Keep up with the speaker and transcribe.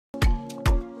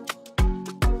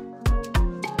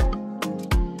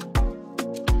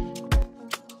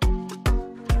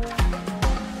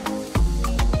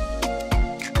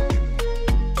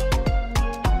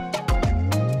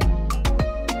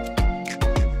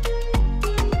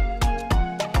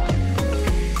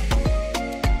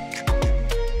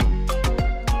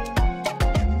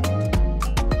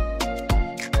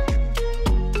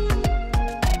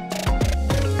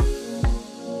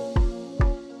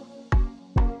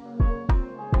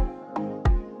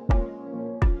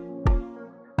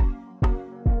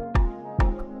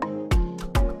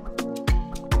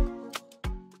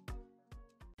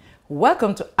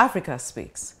Welcome to Africa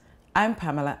Speaks. I'm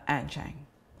Pamela Anchang.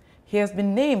 He has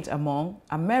been named among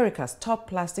America's top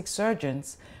plastic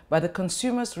surgeons by the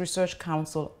Consumers Research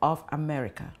Council of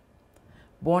America.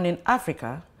 Born in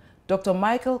Africa, Dr.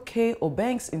 MiKO K.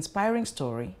 Obeng's inspiring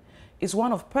story is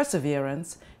one of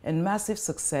perseverance and massive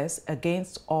success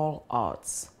against all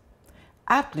odds.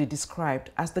 Aptly described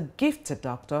as the gifted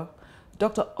doctor,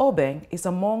 Dr. Obeng is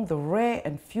among the rare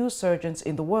and few surgeons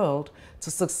in the world to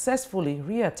successfully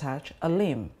reattach a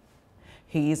limb.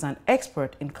 He is an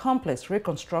expert in complex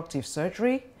reconstructive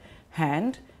surgery,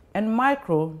 hand, and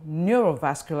micro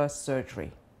neurovascular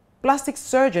surgery. Plastic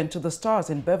surgeon to the stars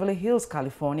in Beverly Hills,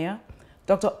 California,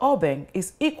 Dr. Obeng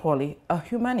is equally a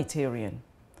humanitarian.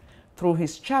 Through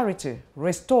his charity,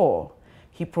 Restore,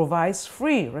 he provides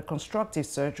free reconstructive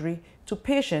surgery to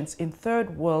patients in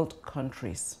third world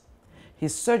countries.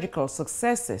 His surgical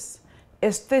successes,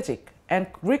 aesthetic and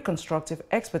reconstructive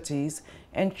expertise,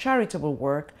 and charitable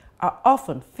work are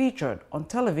often featured on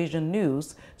television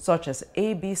news such as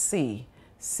ABC,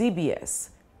 CBS,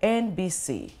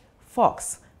 NBC,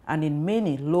 Fox, and in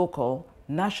many local,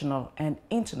 national, and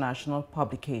international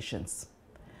publications.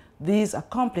 These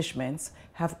accomplishments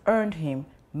have earned him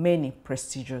many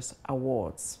prestigious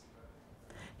awards.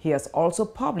 He has also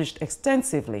published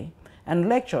extensively and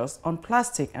lectures on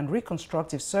plastic and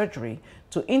reconstructive surgery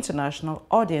to international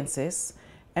audiences,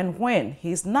 and when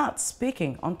he is not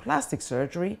speaking on plastic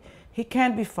surgery, he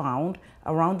can be found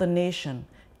around the nation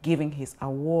giving his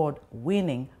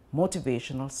award-winning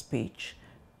motivational speech,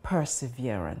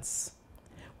 Perseverance.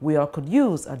 We all could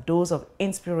use a dose of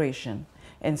inspiration,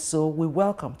 and so we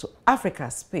welcome to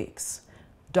Africa Speaks,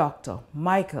 Dr.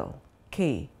 MiKO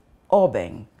K.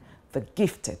 Obeng, the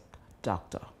gifted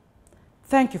doctor.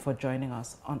 Thank you for joining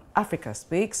us on Africa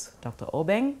Speaks, Dr.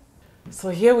 Obeng. So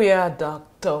here we are,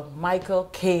 Dr.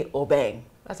 MiKO K. Obeng.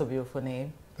 That's a beautiful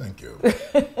name. Thank you.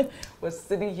 We're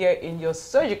sitting here in your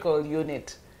surgical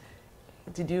unit.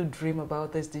 Did you dream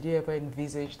about this? Did you ever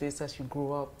envisage this as you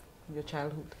grew up in your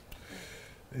childhood?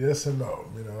 Yes and no.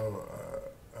 You know,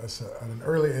 at an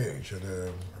early age, at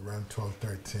around 12,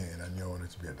 13, I knew I wanted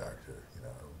to be a doctor. You know,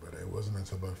 but it wasn't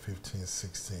until about 15,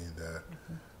 16 that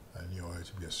I knew I wanted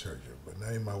to be a surgeon. But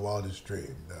not in my wildest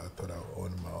dream that I thought I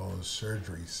would own my own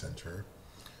surgery center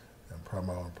and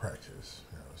probably my own practice.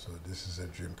 You know, so this is a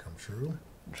dream come true.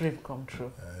 Dream come true.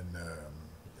 And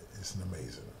it's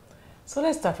amazing. So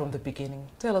let's start from the beginning.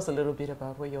 Tell us a little bit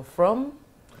about where you're from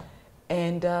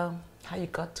and how you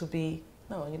got to be.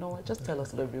 No, you know what? Just tell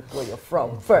us a little bit where you're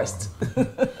from first.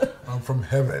 I'm from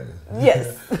heaven.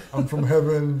 Yes. I'm from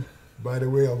heaven by the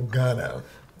way of Ghana.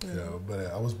 You know, but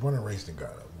I was born and raised in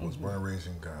Ghana. I was born and raised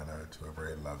in Ghana to a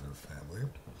very loving family.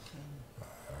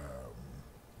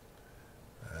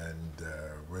 And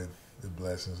with the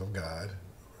blessings of God,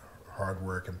 hard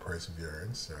work and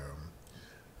perseverance,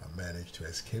 I managed to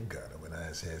escape Ghana. When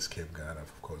I say escape Ghana,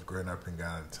 of course, growing up in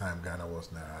Ghana at the time, Ghana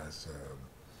was not as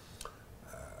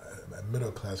a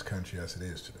middle-class country as it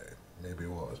is today. Maybe it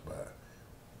was, but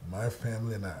my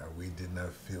family and I, we did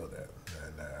not feel that.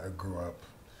 And I grew up,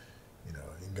 you know,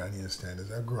 in Ghanaian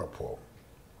standards, I grew up poor.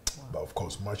 Wow. But of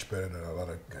course, much better than a lot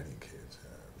of Ghanaian kids.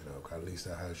 You know, at least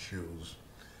I had shoes.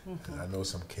 And I know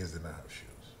some kids did not have shoes.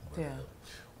 But,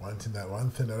 one thing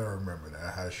that I remember, that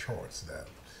I had shorts that,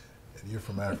 and you're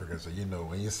from Africa, so you know,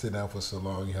 when you sit down for so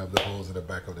long, you have the holes in the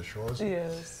back of the shorts.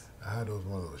 Yes. I had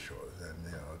one of those shorts, and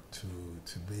you know,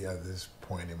 to be at this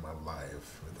point in my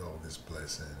life with all this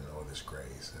blessing and all this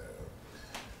grace,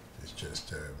 it's just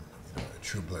you know, a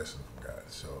true blessing from God.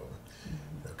 So you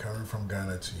know, coming from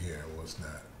Ghana to here was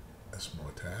not a small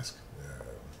task.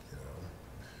 You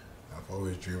know, I've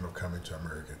always dreamed of coming to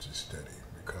America to study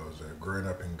because growing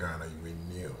up in Ghana, we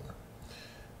knew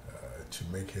to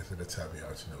make it to the top, you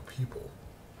have to know people.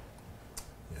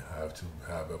 You have to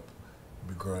have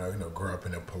grow up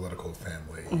in a political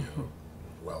family, you know,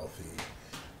 wealthy.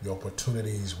 The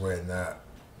opportunities were not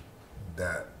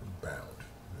that bound,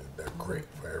 that great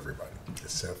for everybody,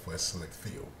 except for a select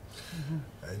few.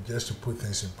 And just to put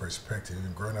things in perspective,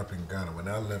 even growing up in Ghana, when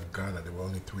I left Ghana, there were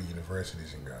only 3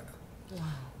 universities in Ghana. Wow.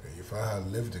 If I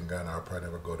had lived in Ghana, I'd probably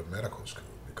never go to medical school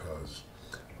because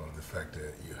of the fact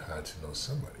that you had to know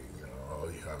somebody. You know,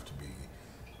 all you have to be,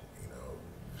 you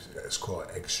know, score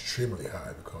extremely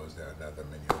high because there are not that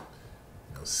many,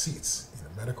 you know, seats in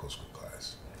a medical school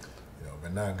class. You know,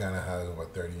 but now Ghana has over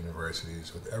 30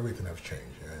 universities, so everything has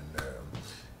changed. And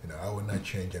you know, I would not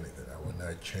change anything. I would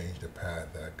not change the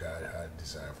path that God had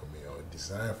designed for me or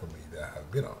designed for me that I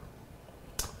have been on.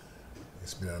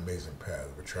 It's been an amazing path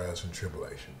with trials and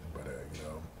tribulations, but you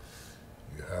know,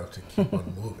 you have to keep on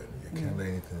moving. You can't let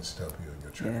anything stop you in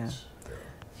your tracks.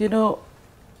 You know,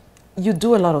 You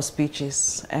do a lot of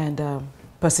speeches, and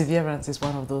perseverance is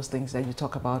one of those things that you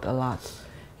talk about a lot.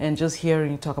 And just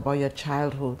hearing you talk about your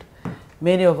childhood,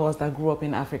 many of us that grew up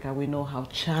in Africa, we know how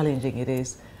challenging it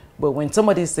is. But when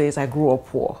somebody says, I grew up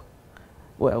poor,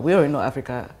 well, we already know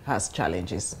Africa has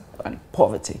challenges and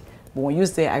poverty. But when you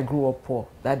say, I grew up poor,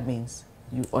 that means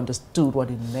you understood what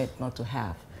it meant not to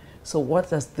have. So what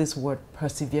does this word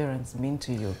perseverance mean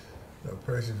to you?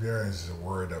 Perseverance is a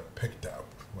word I picked up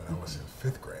when I was in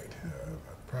 5th grade.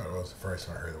 Probably was the first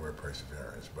time I heard the word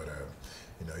perseverance, but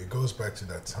you know, it goes back to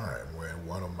that time when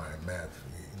one of my math,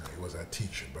 he was a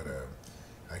teacher, but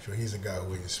actually he's a guy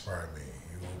who inspired me.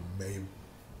 He made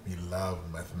me love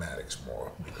mathematics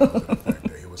more because of the fact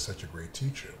that he was such a great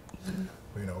teacher.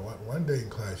 But, you know, one day in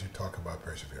class you talk about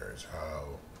perseverance, how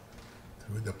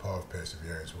through the power of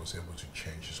perseverance he was able to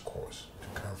change his course,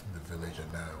 to come from the village,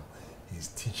 and now he's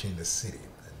teaching the city,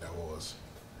 and that was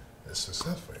a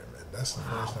success for him. And that's the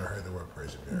first time I heard the word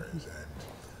perseverance, and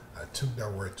I took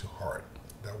that word to heart.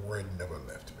 That word never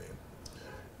left me.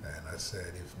 And I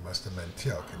said, if Master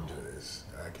Mantel can do this,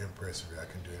 I can persevere, I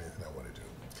can do anything I want to do.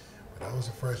 But that was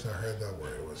the first time I heard that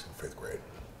word. It was in 5th grade.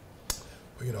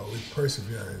 But, you know, with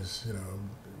perseverance, you know,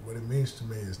 what it means to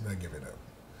me is not giving up.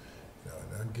 You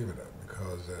know, not giving up,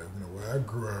 because, you know, where I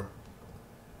grew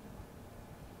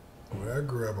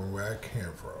up and where I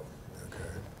came from,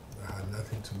 okay, I had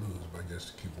nothing to lose but just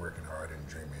to keep working hard and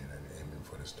dreaming and aiming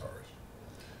for the stars.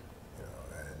 You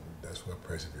know, and that's what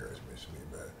perseverance means to me.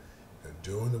 But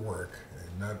doing the work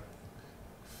and not,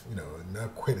 you know,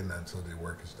 not quitting until the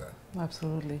work is done.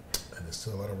 Absolutely. And there's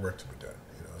still a lot of work to be done.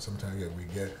 You know, sometimes we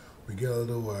get a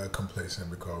little complacent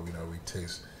because, you know, we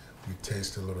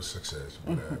taste a little success,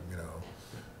 but you know,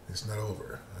 it's not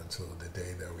over until the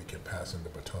day that we can pass on the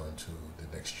baton to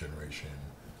the next generation,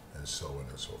 and so on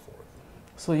and so forth.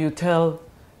 So you tell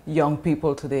young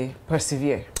people today,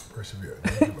 persevere. Persevere.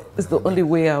 Don't give up. It's the only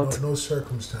way out. No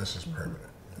circumstance is permanent.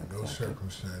 You know, no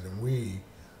circumstance, and we,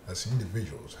 as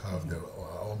individuals, have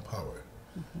our own power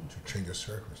to change a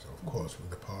circumstance. Of course,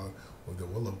 with the power, with the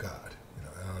will of God. You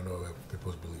know, I don't know if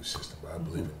people's belief system, but I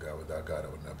believe in God. Without God, I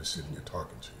would not be sitting here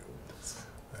talking to you.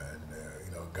 And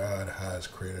you know, God has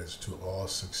created us to all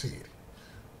succeed.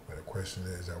 But the question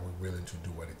is, are we willing to do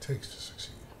what it takes to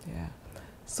succeed? Yeah.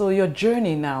 So your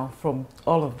journey now from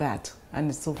all of that, and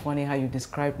it's so funny how you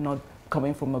describe not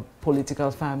coming from a political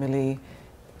family,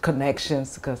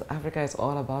 connections, because Africa is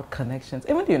all about connections.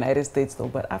 Even the United States though,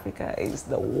 but Africa is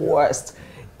the worst.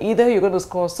 Either you're going to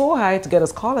score so high to get a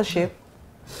scholarship,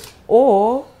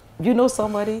 or you know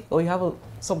somebody, or you have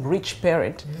some rich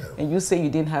parent, and you say you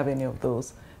didn't have any of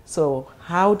those. So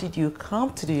how did you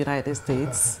come to the United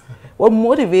States? What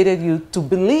motivated you to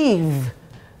believe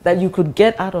that you could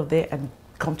get out of there and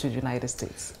come to the United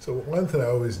States? So one thing I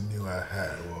always knew I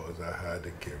had was I had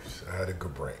the gifts. I had a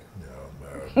good brain. You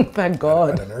know, Thank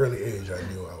God. At an early age, I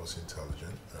knew I was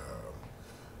intelligent.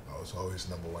 I was always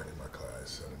 #1 in my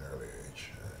class at an early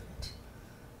age, and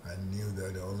I knew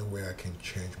that the only way I can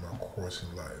change my course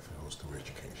in life was through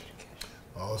education.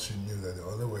 I also knew that the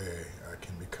only way I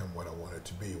can become what I wanted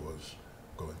to be was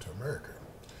going to America.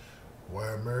 Why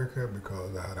America?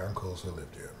 Because I had uncles who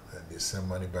lived here, and they sent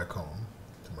money back home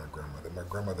to my grandmother. My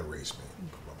grandmother raised me.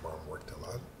 My mom worked a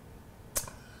lot.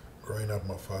 Growing up,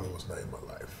 my father was not in my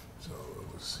life, so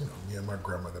it was, you know, me and my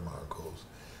grandmother, my uncles.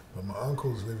 But my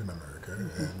uncles live in America,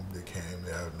 and they came.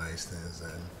 They have nice things,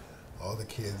 and all the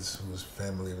kids whose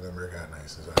family live in America had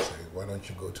nice things. I say, why don't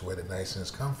you go to where the nice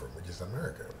things come from, which is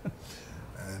America?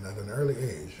 And at an early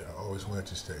age, I always wanted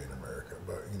to stay in America.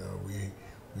 But, you know,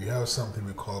 we have something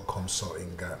we call COMSO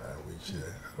in Ghana, which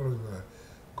I don't know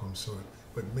COMSO,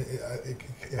 but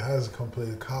it has a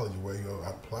completed college where you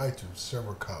apply to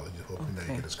several colleges hoping that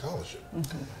you get a scholarship.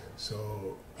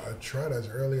 So I tried as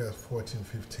early as 14,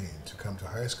 15 to come to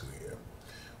high school here.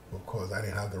 Of course, I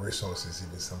didn't have the resources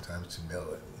even sometimes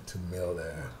to mail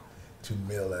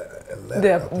a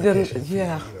letter application fee, you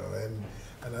know,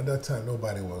 and at that time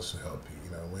nobody wants to help you.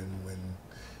 You know, when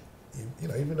you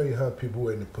know, even though you have people who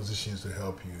are in the positions to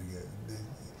help you,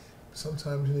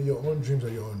 sometimes, you know, your own dreams are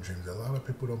your own dreams. A lot of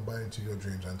people don't buy into your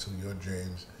dreams until your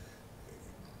dreams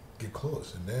get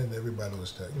close, and then everybody will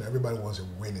start. You know, everybody wants a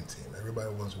winning team.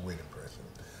 Everybody wants a winning person,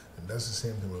 and that's the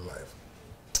same thing with life.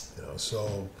 You know,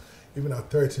 so even at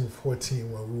 13, 14,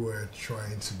 when we were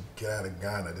trying to get out of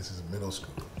Ghana, this is middle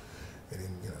school, and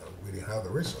you know, we didn't have the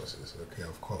resources. Okay,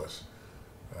 of course.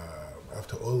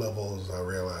 After O-levels, I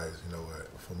realized, you know what,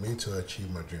 for me to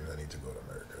achieve my dreams, I need to go to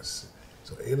America.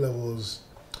 So A-levels,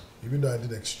 even though I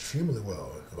did extremely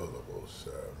well at O-levels,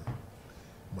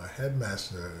 my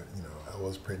headmaster, you know, I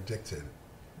was predicted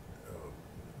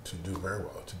to do very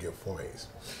well, to get 4 A's.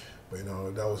 But you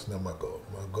know, that was not my goal.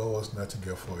 My goal was not to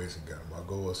get 4 years in Ghana. My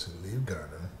goal was to leave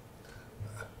Ghana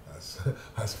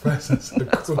as fast as I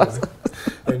could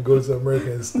and go to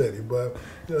America and study. But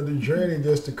you know, the journey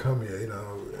just to come here, you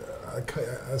know,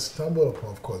 I stumbled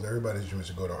upon, of course, everybody's dreams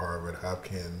to go to Harvard,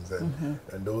 Hopkins,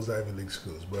 and those Ivy League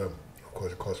schools. But of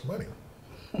course, it costs money.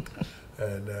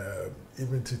 And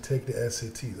even to take the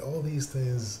SATs, all these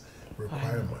things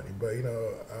require money. But you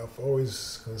know, I've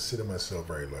always considered myself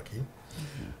very lucky.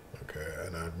 Okay,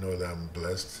 and I know that I'm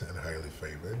blessed and highly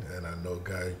favored, and I know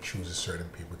God chooses certain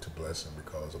people to bless them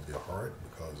because of their heart,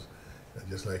 because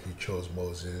just like He chose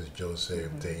Moses,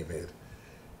 Joseph, David,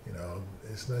 you know,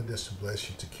 it's not just to bless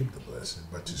you to keep the blessing,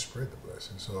 but to spread the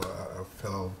blessing. So I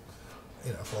felt,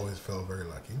 you know, I've always felt very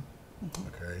lucky.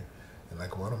 Okay, and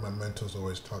like one of my mentors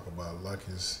always talk about, luck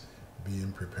is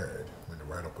being prepared when the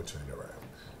right opportunity arrives.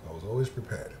 I was always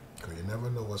prepared because you never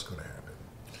know what's going to happen.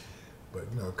 But,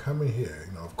 you know, coming here,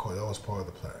 you know, of course, that was part of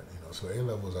the plan, you know. So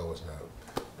A-levels, I was not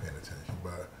paying attention.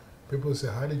 But people say,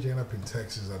 how did you end up in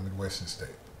Texas at Midwestern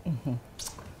State?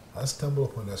 I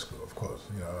stumbled upon that school, of course.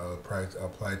 You know, I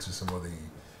applied to some of the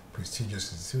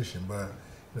prestigious institutions. But,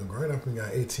 you know, growing up when I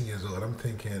was 18 years old, I'm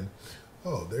thinking,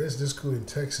 oh, there's this school in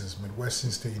Texas,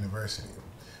 Midwestern State University.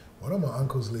 One of my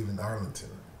uncles live in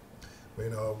Arlington. But,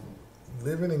 you know,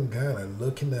 living in Ghana,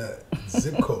 looking at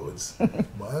zip codes,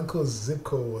 my uncle's zip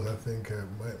code was, I think,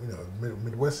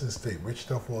 Midwestern State.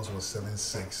 Wichita Falls was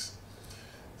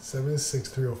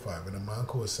 76305, and my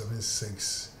uncle was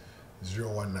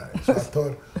 76019. So I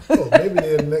thought, oh, maybe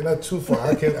they're not too far.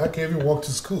 I can't even walk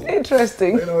to school.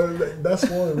 Interesting. You know, that's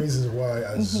one of the reasons why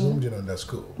I zoomed in on that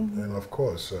school. And of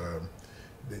course,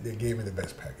 they gave me the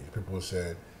best package. People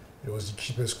said it was the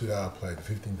cheapest school I applied to,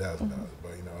 $15,000.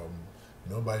 But you know,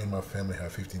 nobody in my family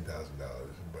had $15,000,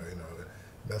 but you know,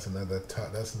 that's another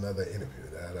interview.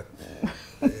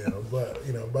 You know, but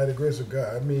you know, by the grace of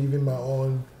God, I mean, even my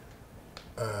own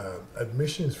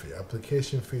admissions fee,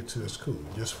 application fee to the school,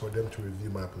 just for them to review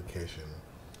my application,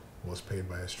 was paid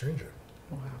by a stranger.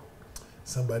 Wow.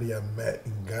 Somebody I met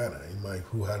in Ghana,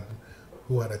 who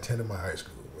had attended my high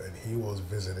school, and he was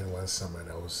visiting one summer,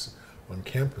 and I was on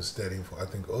campus studying for, I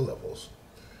think, O-levels.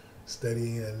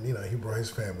 Studying, and you know, he brought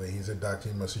his family. He's a doctor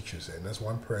in Massachusetts, and that's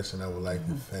one person I would like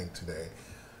to thank today.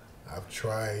 I've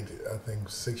tried, I think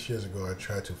 6 years ago, I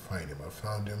tried to find him. I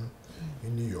found him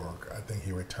in New York. I think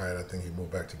he retired. I think he moved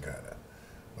back to Ghana.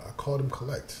 I called him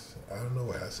collect. I don't know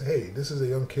why. I said, hey, this is a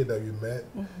young kid that you met.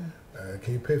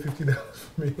 Can you pay $50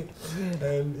 for me?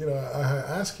 And you know, I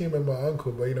asked him and my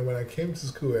uncle, but you know, when I came to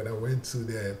school and I went to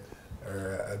the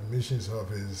admissions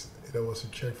office, there was a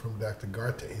check from Dr.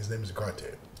 Garte. His name is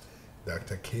Garte.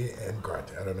 Dr. K. M.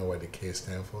 Garte. I don't know what the K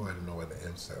stands for. I don't know what the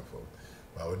M stands for.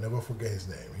 But I would never forget his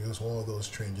name. He was one of those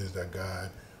strangers that God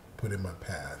put in my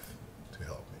path to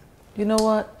help me. You know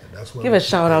what? Give a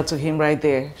shout out to him right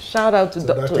there. Shout out to, so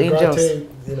to Angels. Garte,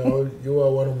 you know, you are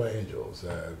one of my angels.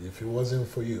 If it wasn't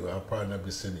for you, I'd probably not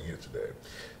be sitting here today.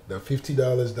 The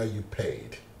 $50 that you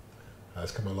paid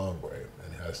has come a long way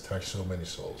and it has touched so many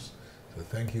souls. So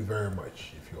thank you very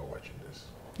much if you are watching this.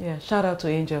 Yeah, shout out to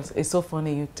Angels. It's so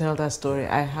funny you tell that story.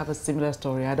 I have a similar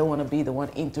story. I don't want to be the one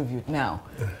interviewed now.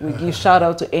 We give shout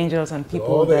out to Angels and people.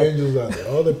 So all the angels out there,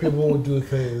 all the people who do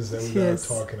things that we're not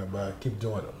talking about, keep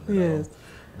doing them. You know?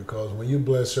 Because when you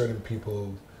bless certain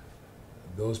people,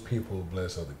 those people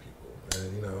bless other people.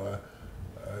 And you know,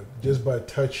 just by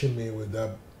touching me with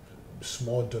that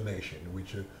small donation,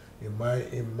 which in my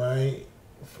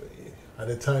at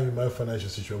the time in my financial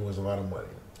situation was a lot of money.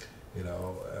 You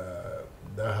know,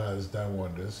 that has done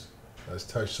wonders, has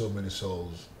touched so many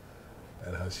souls,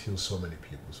 and has healed so many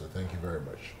people. So thank you very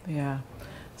much. Yeah.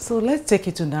 So let's take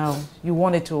it to now. You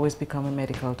wanted to always become a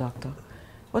medical doctor.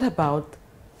 What about,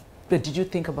 but did you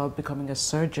think about becoming a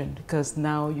surgeon? Because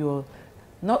now you're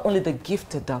not only the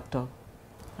gifted doctor,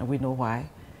 and we know why,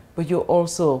 but you're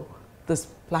also this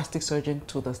plastic surgeon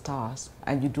to the stars.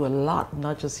 And you do a lot,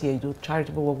 not just here, you do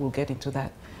charitable work, we'll get into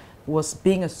that. Was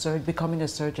becoming a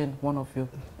surgeon one of your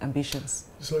ambitions?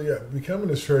 So yeah, becoming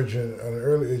a surgeon at an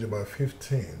early age, about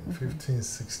 15,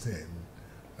 16,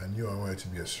 I knew I wanted to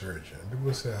be a surgeon.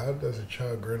 People say, how does a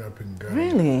child growing up in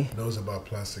Ghana knows about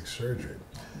plastic surgery?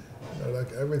 You know,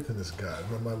 like everything is God.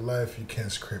 In my life, you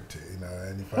can't script it, you know,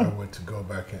 and if I were to go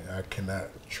back, and I cannot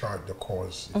chart the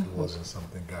course if it wasn't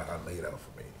something God had laid out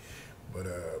for me. But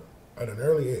at an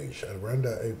early age, around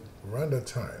that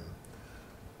time,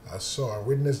 I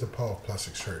witnessed the power of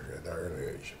plastic surgery at that early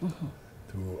age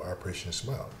through Operation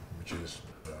Smile, which is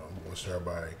was started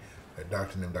by a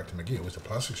doctor named Dr. McGee, who was a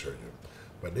plastic surgeon.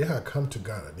 But they had come to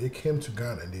Ghana. They came to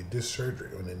Ghana and they did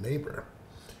surgery on a neighbor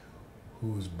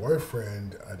whose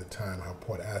boyfriend at the time had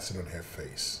poured acid on her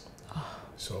face. Oh.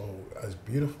 So as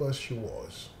beautiful as she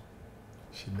was,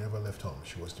 she never left home.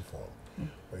 She was deformed. Mm.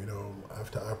 But you know,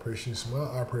 after operation, small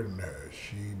operating on her,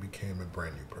 she became a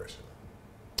brand new person.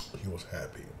 She was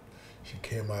happy. She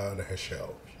came out of her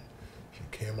shell. She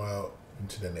came out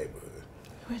into the neighborhood.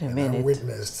 Wait a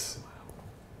minute.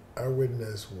 I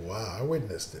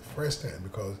witnessed it firsthand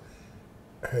because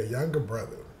her younger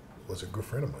brother was a good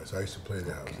friend of mine. So I used to play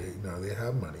their house. They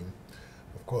have money.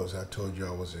 Of course, I told you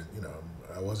I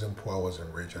wasn't poor, I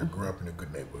wasn't rich. I grew up in a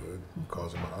good neighborhood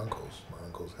because of my uncles. My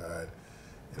uncles had,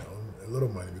 a little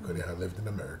money because they had lived in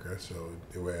America. So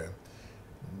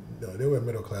they were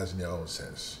middle class in their own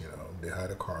sense. They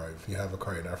had a car. If you have a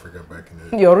car in Africa back in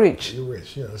the you're rich. You're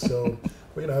rich, So,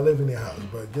 but, I live in their house.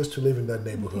 But just to live in that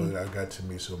neighborhood, I got to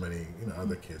meet so many,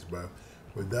 other kids. But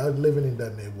without living in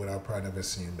that neighborhood, I've probably never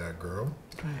seen that girl.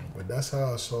 Right. But that's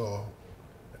how I saw.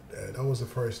 That was the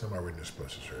first time I witnessed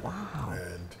plastic surgery. Wow.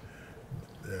 And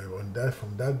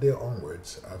from that day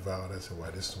onwards, I vowed. I said, "Well,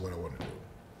 this is what I want to do."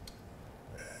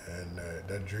 And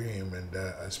that dream and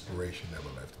that aspiration never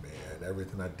left me. And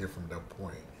everything I did from that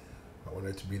point, I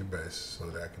wanted to be the best so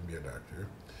that I can be a doctor.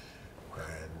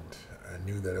 And I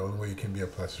knew that the only way you can be a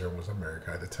plastic surgeon was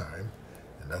America at the time.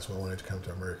 And that's why I wanted to come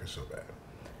to America so bad.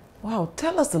 Wow.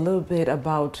 Tell us a little bit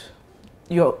about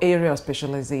your area of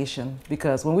specialization.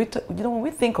 Because when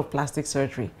we think of plastic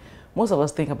surgery, most of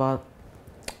us think about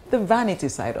the vanity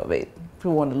side of it.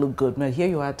 People want to look good. Now here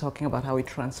you are talking about how it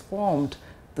transformed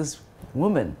this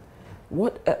woman.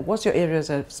 What's your areas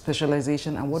of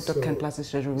specialization, and what can plastic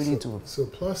surgery really do? So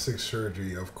plastic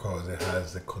surgery, of course, it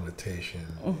has the connotation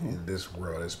in this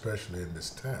world, especially in this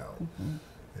town.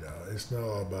 It's not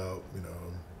all about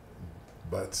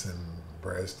butts and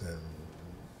breasts and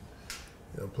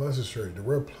plastic surgery. The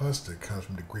word plastic comes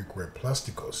from the Greek word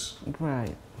plastikos,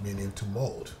 right, meaning to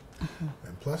mold.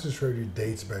 And plastic surgery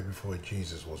dates back before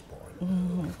Jesus was born.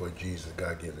 Before Jesus,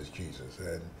 God gave us Jesus,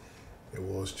 and it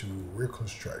was to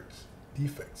reconstruct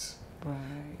defects.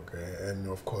 Right. Okay, and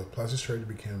of course, plastic surgery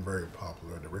became very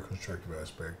popular, the reconstructive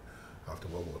aspect, after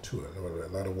World War II. There were a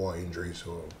lot of war injuries,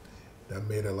 so that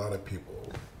made a lot of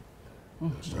people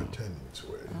start tending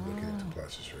to it, looking into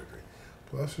plastic surgery.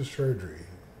 Plastic surgery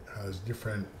has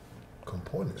different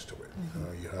components to it.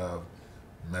 You have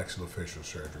maxillofacial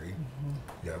surgery,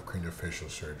 you have craniofacial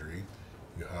surgery,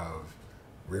 you have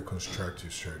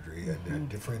reconstructive surgery, and there are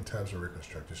different types of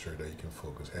reconstructive surgery that you can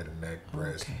focus: head and neck,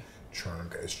 breast,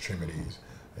 trunk, extremities,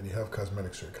 and you have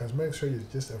cosmetic surgery. Cosmetic surgery is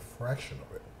just a fraction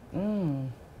of it.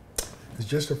 It's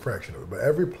just a fraction of it. But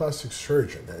every plastic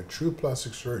surgeon, a true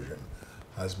plastic surgeon,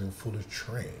 has been fully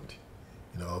trained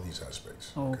in all these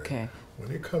aspects. Okay.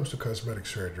 When it comes to cosmetic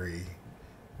surgery,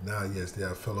 now, yes, there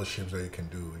are fellowships that you can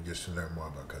do just to learn more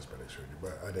about cosmetic surgery.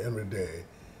 But at the end of the day,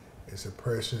 it's a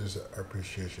person's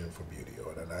appreciation for beauty,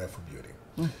 or an eye for beauty.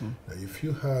 Now, if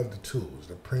you have the tools,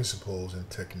 the principles and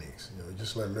techniques,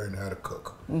 just like learning how to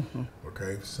cook.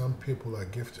 Okay, some people are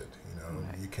gifted.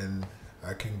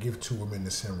 I can give two women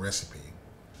the same recipe,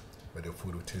 but their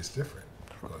food will taste different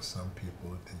because some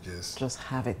people they just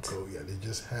have it. They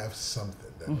just have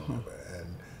something that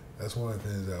and that's one of the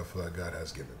things that I feel like God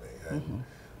has given me. And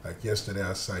like yesterday,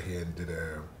 I sat here and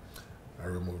I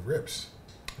removed ribs.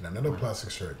 And another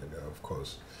plastic surgeon, of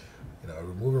course,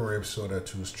 removing ribs so that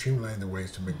to streamline the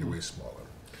waist to make the waist smaller.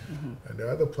 And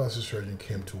the other plastic surgeon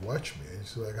came to watch me, and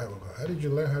she's like, how did you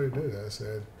learn how to do that? I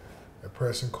said, a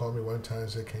person called me one time and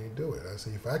said, can you do it? I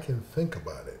said, if I can think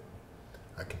about it,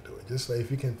 I can do it. Just like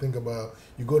if you can think about,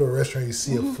 you go to a restaurant, you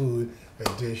see a food, a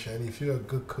dish, and if you're a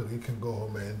good cook, you can go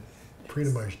home and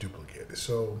pretty much duplicate it.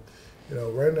 So,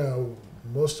 right now,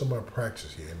 most of my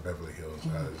practice here in Beverly Hills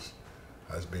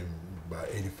has been about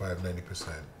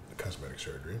 85–90% cosmetic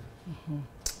surgery.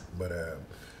 But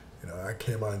I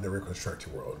came out in the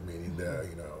reconstructive world, meaning that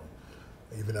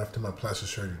even after my plastic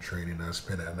surgery training, I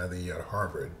spent another year at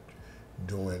Harvard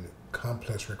doing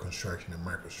complex reconstruction and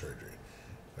microsurgery.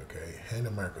 Okay, hand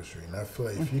and microsurgery. And I feel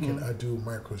like if you can do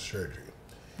microsurgery,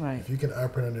 if you can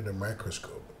operate under the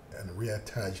microscope and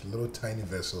reattach little tiny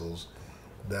vessels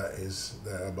that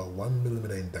are about 1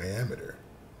 millimeter in diameter,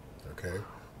 okay,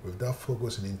 with that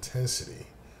focus and intensity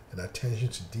and attention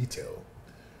to detail,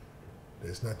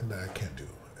 there's nothing that I can't do.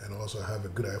 And also have a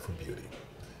good eye for beauty.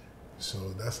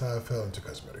 So that's how I fell into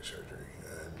cosmetic surgery.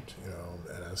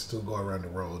 And I still go around the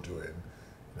world doing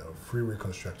free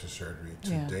reconstructive surgery.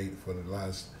 To date, for the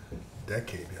last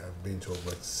decade, I've been to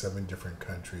over 7 different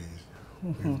countries.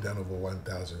 We've done over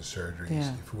 1,000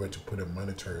 surgeries. If we were to put a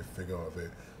monetary figure of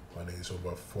it, it's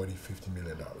over $40–50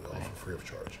 million, all for free of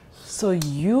charge. So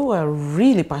you are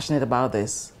really passionate about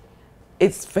this.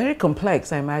 it's very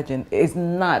complex, I imagine. It's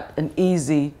not an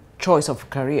easy choice of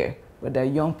career, but there are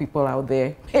young people out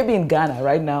there, maybe in Ghana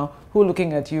right now, who are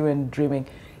looking at you and dreaming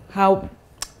how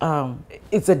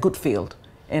it's a good field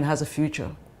and has a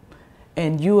future.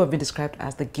 And you have been described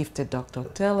as the gifted doctor.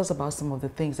 Tell us about some of the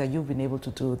things that you've been able to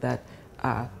do that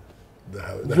are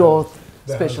your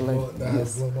specialty. That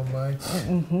has blown my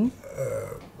mind.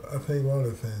 I think one of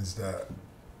the things that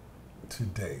to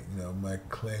date, my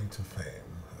claim to fame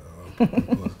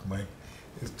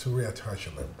is to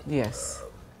reattach a limb. Yes.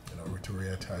 To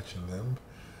reattach a limb.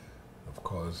 Of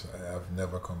course, I have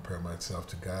never compared myself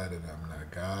to God, and I'm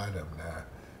not God. I'm not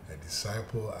a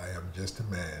disciple. I am just a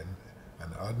man,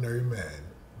 an ordinary man,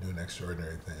 doing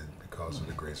extraordinary things because of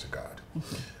the grace of God.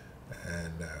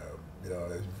 And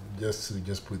just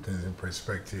to put things in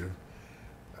perspective,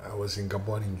 I was in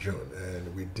Gabon in June,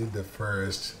 and we did the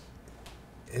first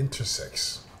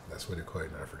intersex. That's what they call it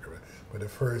in Africa. But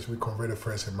we converted the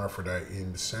first hermaphrodite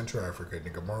in Central Africa, in the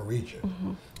Gabon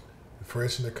region. The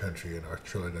first in the country, and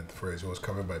actually that first was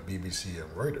covered by BBC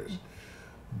and Reuters.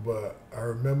 But I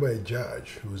remember a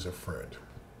judge who was a friend.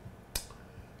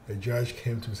 A judge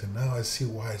came to me and said, now I see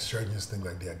why surgeons think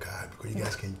like they're God, because you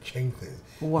guys can change things.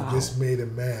 Wow. You just made a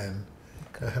man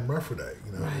a hermaphrodite,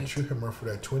 a true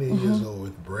hermaphrodite, 28 years old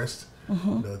with breast,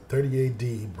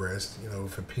 38D breast,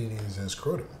 for penis and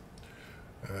scrotum.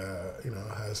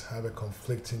 Has had a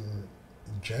conflicting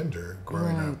gender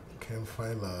growing up, can't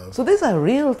find love. So these are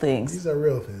real things. These are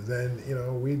real things.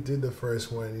 And, we did the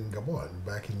first one in Gabon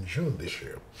back in June this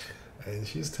year. And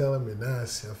she's telling me, now, I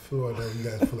feel that you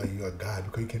guys feel like you're God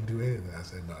because you can do anything. I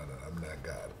said, no, I'm not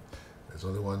God. There's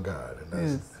only one God, and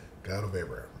that's God of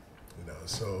Abraham.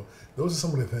 So those are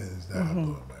some of the things that I've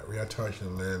done.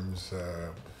 Reattaching limbs,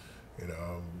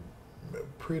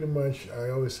 pretty much, I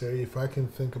always say, if I can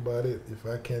think about it, if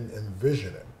I can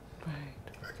envision it,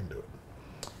 I can do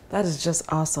it. That is just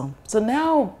awesome. So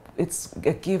now it's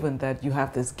a given that you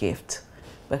have this gift.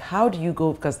 But how do you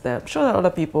go, because I'm sure there are other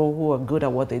people who are good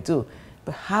at what they do,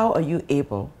 but how are you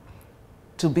able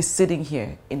to be sitting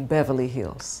here in Beverly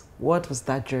Hills? What was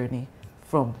that journey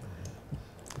from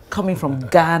coming from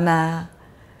Ghana,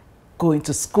 going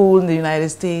to school in the United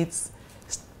States,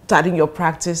 starting your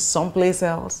practice someplace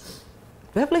else?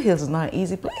 Beverly Hills is not an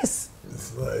easy place.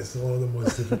 It's one of the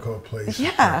most difficult places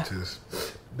to practice.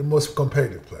 The most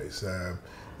competitive place.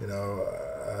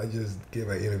 I just gave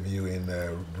an interview in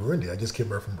Burundi. I just came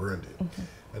back from Burundi.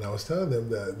 And I was telling them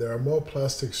that there are more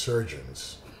plastic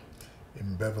surgeons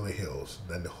in Beverly Hills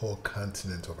than the whole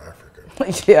continent of Africa.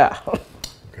 Yeah.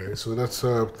 Okay, so that's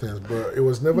things. But it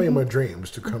was never in my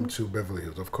dreams to come to Beverly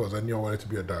Hills. Of course, I knew I wanted to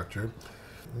be a doctor.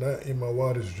 Not in my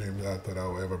wildest dreams I thought I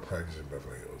would ever practice in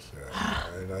Beverly Hills.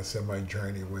 And I said my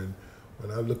journey, when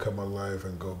I look at my life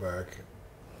and go back,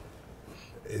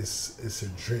 it's a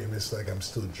dream. It's like I'm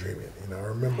still dreaming. I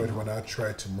remember when I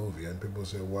tried to move here and people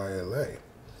said, why LA?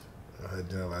 I had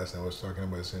dinner last night, I was talking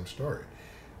about the same story.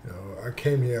 I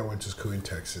came here, I went to school in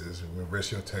Texas,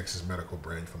 University of Texas Medical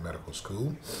Branch for medical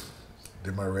school.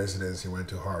 Did my residency, went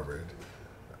to Harvard.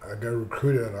 I got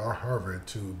recruited at Harvard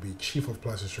to be chief of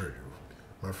plastic surgery.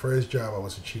 My first job, I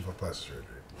was the chief of plastic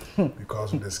surgery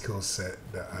because of the skill set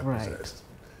that I possessed.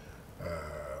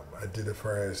 I did the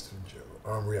first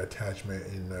arm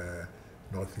reattachment in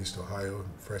Northeast Ohio,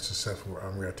 first successful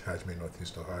arm reattachment in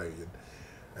Northeast Ohio.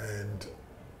 And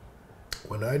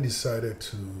when I decided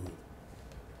to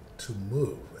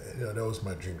move, that was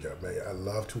my dream job. I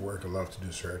love to work, I love to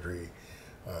do surgery.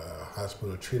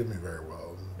 Hospital treated me very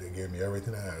well. They gave me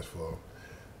everything I asked for.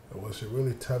 It was a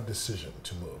really tough decision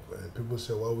to move. And people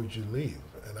said, why would you leave?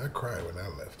 And I cried when I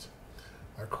left.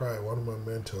 I cried. One of my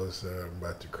mentors, I'm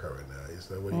about to cry right now. He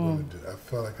said, what are you going to do? I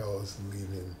felt like I was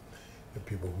leaving the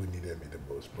people who needed me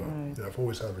the most. But I've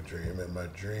always had a dream, and my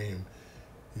dream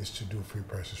is to do free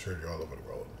plastic surgery all over the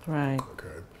world. Right.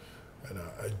 Okay. And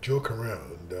I joke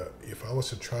around that if I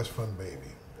was a trust fund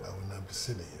baby, I would not be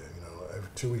sitting here. Every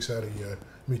 2 weeks out of the year,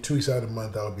 2 weeks out of the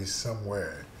month, I'll be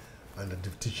somewhere under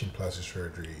teaching plastic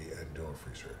surgery and doing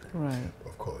free surgery. Right.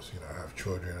 Of course, I have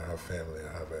children, I have family,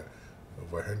 I have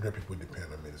over 100 people depend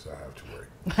on me, so I have to work.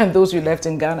 And those you left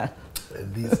in Ghana.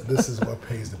 And this is what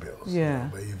pays the bills. Yeah.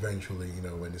 But eventually,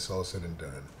 when it's all said and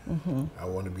done, I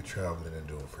want to be traveling and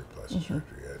doing free plastic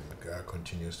surgery. And God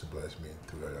continues to bless me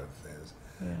through other things.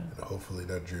 Yeah. And hopefully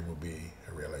that dream will be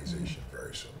a realization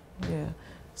very soon. Yeah.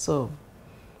 So,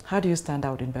 how do you stand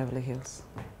out in Beverly Hills?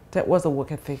 What's the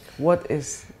work ethic? What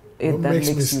is it that makes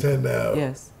me stand out?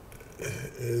 Yes.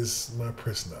 Is my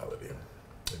personality.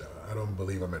 You know, I don't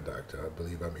believe I'm a doctor. I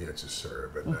believe I'm here to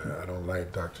serve, and I don't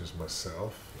like doctors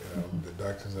myself. You know, the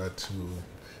doctors are too.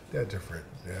 They're different.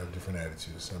 They have different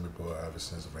attitudes. Some people have a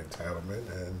sense of entitlement,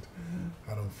 and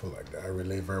I don't feel like that. I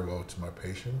relate very well to my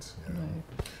patients. You know,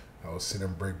 I will sit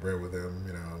and break bread with them.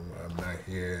 You know, I'm not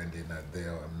here and they're not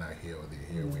there. I'm not here or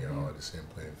they're here. We are all the same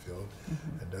playing field,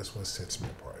 and that's what sets me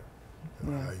apart.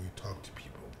 You know, how you talk to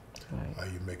people, how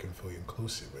you make them feel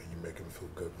inclusive, and you make them feel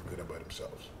good about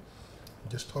themselves.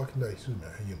 Just talking to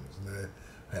humans.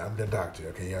 Hey, I'm the doctor.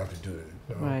 Okay, you have to do it.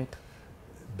 You know,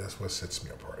 that's what sets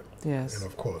me apart. Yes. And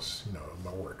of course, you know,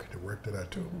 my work, the work that I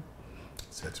do,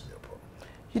 sets me apart.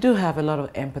 You do have a lot of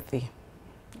empathy.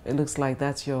 It looks like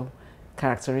that's your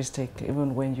characteristic,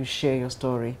 even when you share your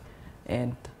story,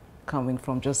 and coming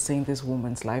from just seeing this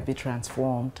woman's life be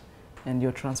transformed, and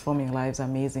you're transforming lives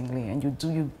amazingly, and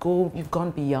you've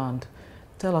gone beyond.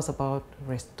 Tell us about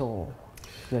Restore,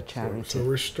 your charity. So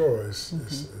Restore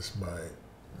is my,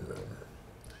 you know,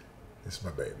 it's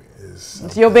my baby.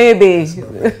 It's your baby. It's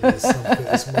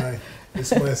my baby.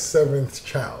 It's my seventh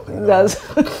child. You know?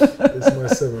 It's my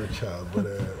seventh child. But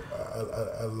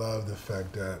I love the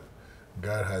fact that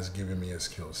God has given me a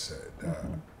skill set that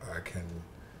I can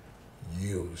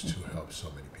use to help so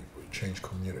many people, change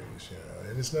communities. You know?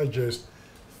 And it's not just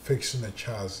fixing a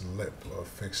child's lip or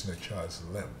fixing a child's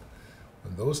limb.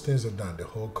 When those things are done, the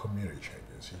whole community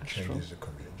changes. It changes the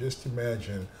community. Just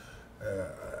imagine.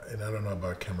 And I don't know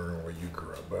about Cameroon where you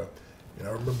grew up, but you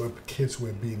know, I remember kids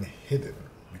were being hidden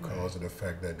because of the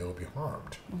fact that they'll be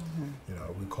harmed. You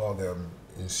know, we call them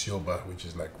Insioba, which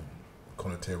is like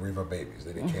connotate river babies.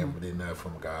 That they can't, they're not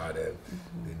from God, and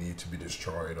they need to be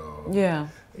destroyed. Or you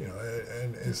know,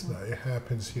 and it's not. It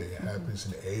happens here. It happens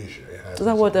in Asia. It happens. Is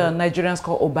that what the Nigerians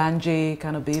call Obeng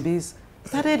kind of babies?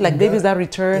 Is that it? Like babies that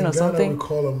return or something? We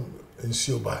call them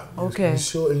Insioba. Okay.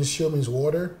 Insio means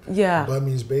water. Yeah. Ba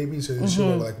means baby. So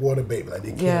Insio like water baby. Like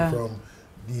they came from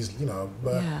these, you know,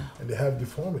 and they have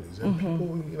deformities. And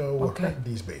people, you know, will hide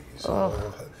these babies. Or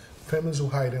families who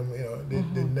hide them, you know,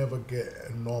 they never get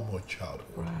a normal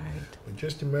childhood. But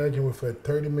just imagine with a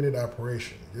 30-minute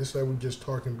operation, just like we're just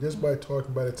talking,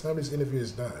 by the time this interview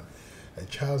is done, a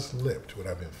child's lip would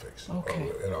have been fixed,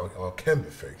 or can be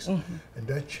fixed, and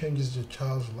that changes the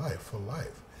child's life for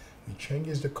life. It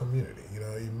changes the community, you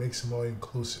know. It makes it more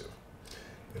inclusive,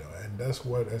 you know, and that's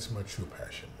my true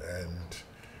passion. And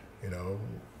you know,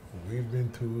 we've been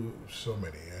through so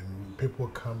many, and people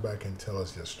come back and tell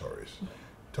us their stories,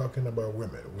 talking about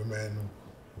women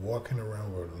walking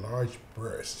around with large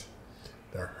breasts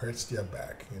that hurts their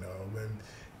back, you know, and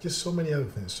just so many other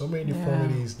things, so many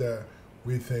deformities that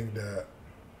we think that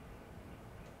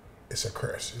it's a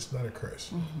curse. It's not a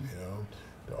curse, you know.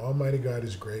 The Almighty God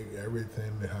is great.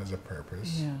 Everything has a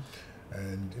purpose,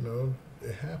 and you know,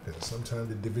 it happens. Sometimes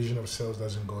the division of cells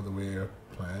doesn't go the way you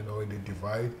planned, or they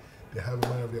divide. They have a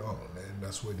mind of their own, and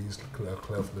that's where these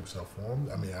cleft lips are formed.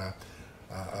 I mean,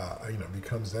 you know,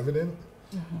 becomes evident.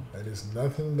 And it's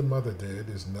nothing the mother did.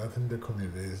 It's nothing the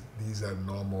community did. These are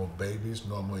normal babies,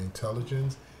 normal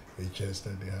intelligence. It's just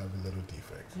that they have a little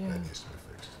defect that needs to be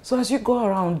fixed. So as you go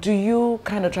around, do you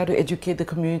kind of try to educate the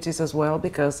communities as well?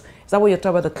 Because is that what you're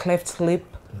talking about, the cleft lip?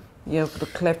 Yeah, the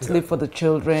cleft lip for the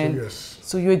children. So, yes.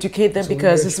 So you educate them,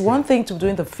 because it's one thing to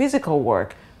doing the physical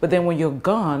work, but then when you're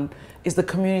gone, is the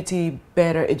community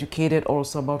better educated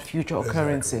also about future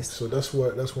occurrences? So that's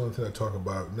one thing I talk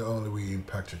about. Not only we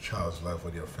impact your child's life or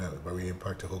their family, but we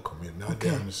impact the whole community. Now they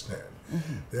understand.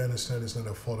 They understand it's not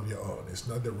a fault of your own. It's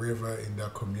not the river in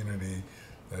that community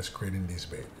that's creating these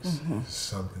babies. It's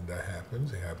something that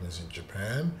happens. It happens in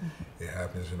Japan. It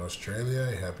happens in Australia.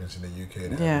 It happens in the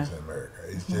UK. It happens in America.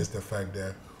 It's just the fact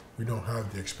that we don't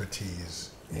have the expertise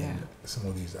in some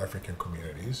of these African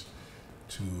communities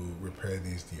to repair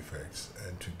these defects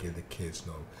and to get the kids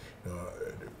know. You know,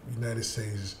 the United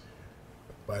States,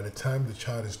 by the time the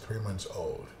child is 3 months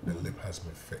old, the lip has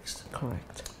been fixed.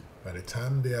 Correct. By the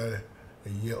time they are a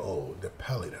year old, the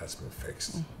palate has been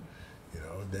fixed. You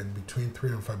know, then between 3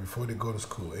 and 5, before they go to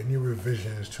school, any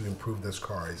revisions to improve the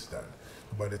scar is done.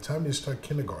 By the time they start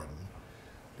kindergarten,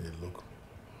 they look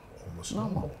almost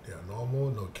normal. They are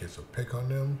normal. No kids will pick on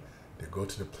them. They go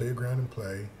to the playground and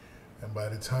play. And by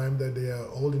the time that they are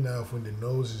old enough, when the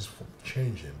nose is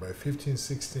changing, by 15,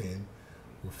 16,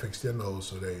 we'll fix their nose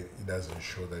so that it doesn't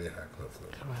show that they have cleft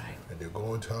lip. And they're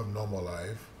going to have normal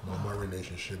life, normal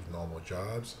relationships, normal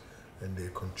jobs, and they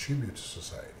contribute to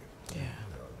society. You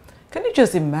know? Can you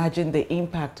just imagine the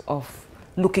impact of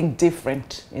looking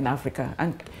different in Africa?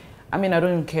 And I mean, I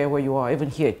don't even care where you are.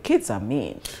 Even here, kids are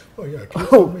mean. Oh yeah,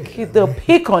 kids are mean. They'll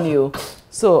pick on you.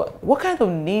 So what kind of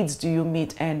needs do you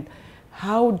meet? And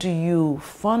how do you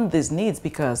fund these needs?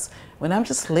 Because when I'm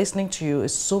just listening to you,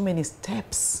 it's so many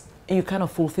steps, and you kind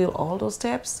of fulfill all those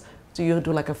steps. Do you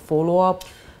do like a follow-up?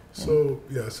 So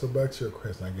so back to your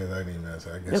question, I guess I didn't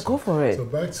answer. I guess Yeah, go for it. So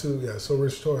back to so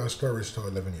Restore. I started Restore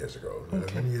 11 years ago.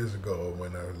 Okay. 11 years ago,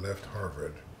 when I left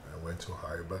Harvard, I went to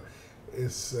Ohio. But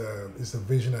it's a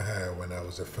vision I had when I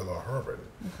was a fellow at Harvard.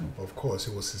 Of course,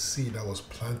 it was a seed that was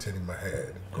planted in my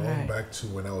head, going back to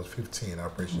when I was 15,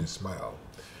 Operation Smile.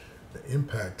 The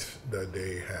impact that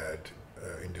they had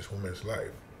in this woman's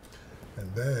life.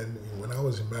 And then when I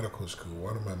was in medical school,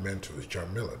 one of my mentors,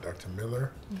 John Miller, Dr.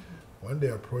 Miller, one day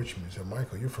approached me and said,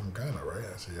 "Michael, you're from Ghana, right?"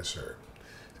 I said, "Yes, sir."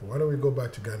 So why don't we go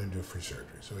back to Ghana and do free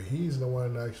surgery? So he's the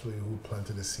one actually who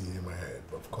planted the seed in my head.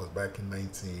 But of course, back in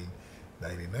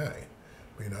 1999.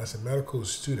 But as a medical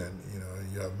student,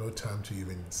 you have no time to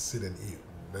even sit and eat,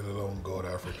 let alone go to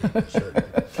Africa for surgery.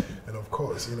 And of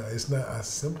course, it's not as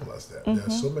simple as that. There are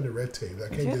so many red tapes. I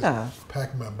can't just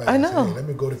pack my bag and say, "Hey, let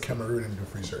me go to Cameroon and do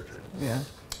free surgery." Yeah.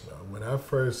 When I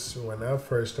first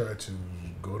started to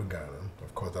go to Ghana,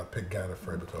 of course, I picked Ghana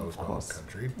first because it was my home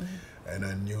country, and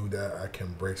I knew that I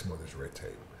can break some of this red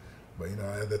tape. But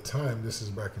at the time, this is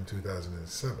back in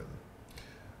 2007.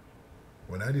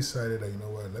 When I decided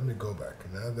that, let me go back.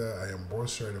 Now that I am board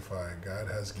certified, God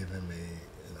has given me,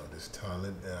 this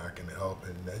talent, and I can help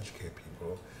and educate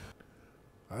people.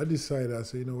 I decided, I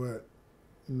said,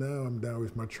 now I'm done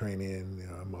with my training.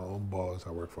 I'm my own boss.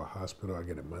 I work for a hospital. I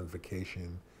get a month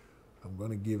vacation. I'm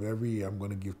going to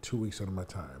give 2 weeks out of my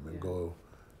time and go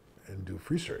and do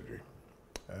free surgery.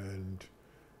 And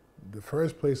the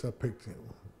first place I picked,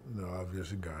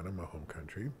 obviously Ghana, my home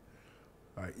country.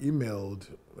 I emailed,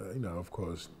 of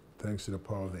course, thanks to the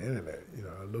power of the internet.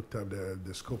 I looked up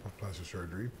the scope of plastic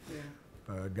surgery.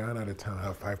 Ghana at the time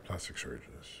had 5 plastic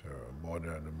surgeons, more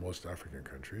than most African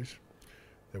countries.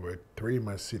 There were 3 in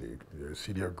my city, the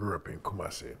city I grew up in,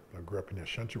 Kumasi. I grew up in the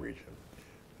Ashanti region.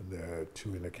 And there are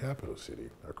 2 in the capital city,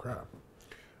 Accra.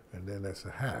 And then there's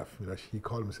a half, he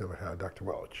called himself a half, Dr.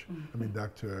 Welch.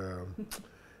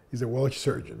 He's a Welch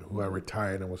surgeon who I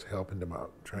retired and was helping them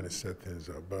out, trying to set things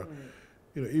up. But,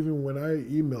 even when I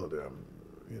emailed them,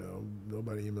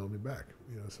 nobody emailed me back.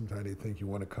 Sometimes they think you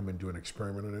want to come and do an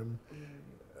experiment on them.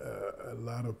 A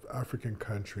lot of African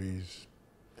countries,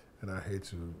 and I hate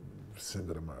to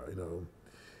single them out,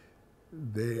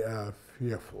 they are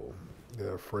fearful.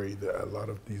 They're afraid that a lot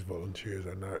of these volunteers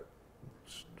are not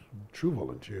true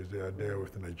volunteers. They are there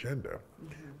with an agenda,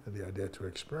 and they are there to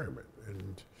experiment.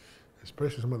 And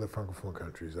especially some of the Francophone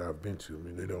countries I've been to,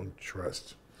 they don't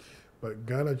trust. But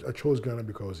Ghana, I chose Ghana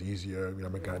because it's easier.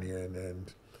 I'm a Ghanaian,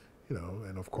 and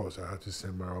and of course I had to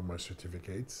send all my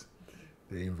certificates.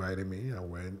 They invited me. I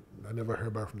went. I never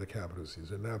heard back from the capital city.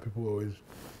 So now people always,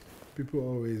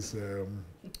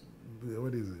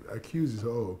 what is it? Accuse us.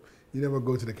 Oh, you never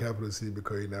go to the capital city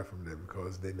because you're not from there,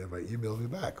 because they never emailed me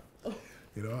back.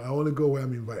 I only go where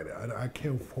I'm invited. I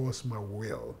can't force my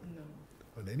will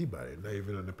on anybody, not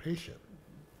even on the patient.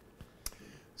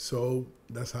 So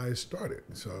that's how it started.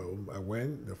 So I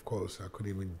went. Of course, I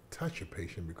couldn't even touch a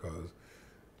patient because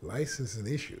license is an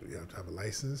issue. You have to have a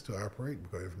license to operate,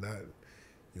 because if not,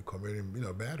 you're committing,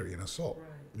 battery and assault.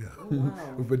 Right. Oh,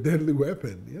 wow. With a deadly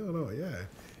weapon.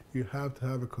 You have to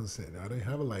have a consent. I didn't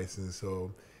have a license,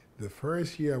 so the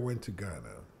first year I went to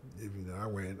Ghana,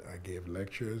 I gave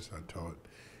lectures. I taught,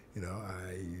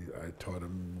 I taught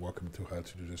them, walking through how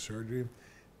to do the surgery.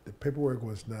 The paperwork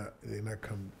did not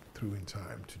come through in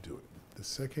time to do it. The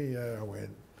second year I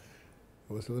went,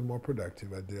 it was a little more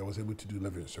productive. I was able to do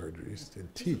living surgeries and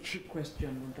teach. Just a quick question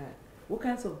on that. What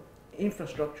kinds of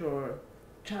infrastructure or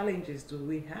challenges do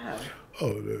we have?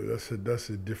 Oh, that's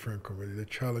a different community. The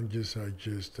challenges are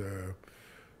just,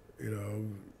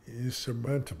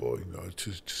 insurmountable,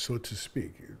 so to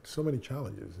speak. So many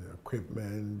challenges,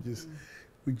 equipment,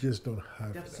 we just don't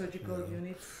have that. Surgical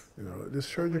units? The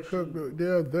surgical, they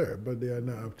are there, but they are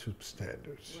not up to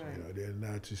standards. Right. They are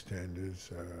not up to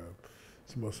standards.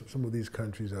 Some of these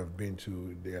countries I've been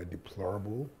to, they are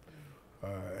deplorable.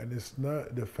 And it's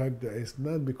not the fact that it's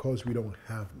not because we don't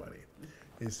have money.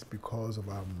 It's because of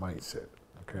our mindset,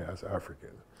 as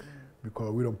Africans.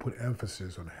 Because we don't put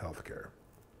emphasis on healthcare.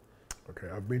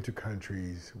 I've been to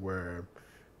countries where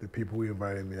the people who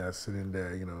invited me are sitting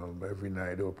there, every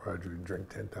night they'll probably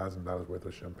drink $10,000 worth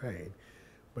of champagne.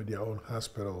 But their own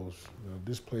hospitals,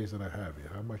 this place that I have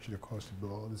here, how much did it cost to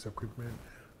build all this equipment?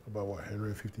 About what,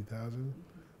 $150,000?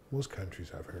 Most countries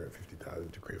have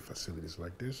 $150,000 to create facilities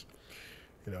like this.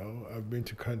 I've been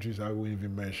to countries I wouldn't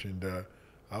even mention that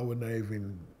I would not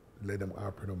even let them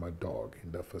operate on my dog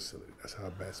in that facility. That's how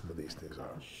bad some of these things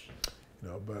are.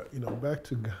 But back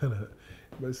to Ghana.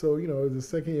 But so the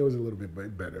second year was a little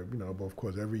bit better. But of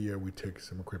course, every year we take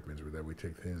some equipment with that. We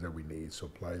take things that we need,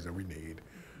 supplies that we need,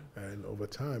 and over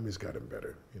time it's gotten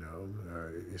better.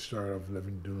 It started off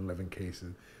doing 11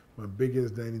 cases. My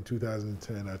biggest then in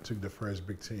 2010, I took the first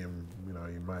big team.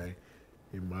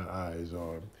 In my eyes,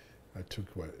 or I took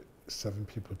 7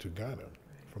 people to Ghana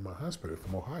from a hospital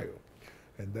from Ohio.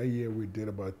 And that year we did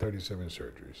about 37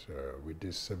 surgeries. We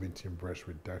did 17 breast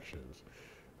reductions.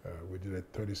 We did a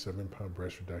 37-pound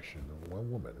breast reduction on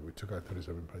one woman. We took out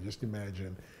 37 pounds. Just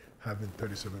imagine having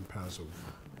 37 pounds of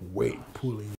weight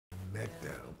pulling your neck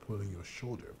down, pulling your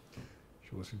shoulder.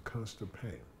 She was in constant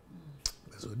pain.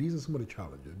 So these are some of the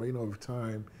challenges. But over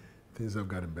time, things have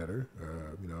gotten better.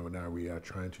 Now we are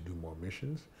trying to do more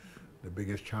missions. The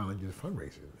biggest challenge is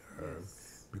fundraising.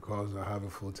 Because I have a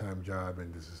full-time job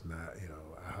and this is not,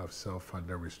 I have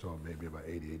self-funded restore maybe about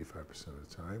 80-85% of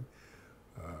the time.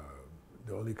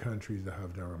 The only countries that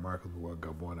have done remarkable work,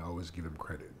 Gabon, I always give them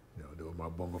credit. The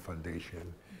Bongo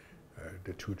Foundation,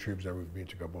 the 2 trips that we've been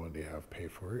to Gabon, they have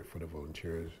paid for it, for the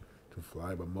volunteers to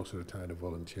fly, but most of the time the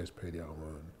volunteers pay their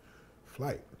own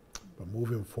flight. But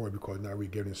moving forward, because now we're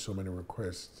getting so many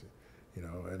requests,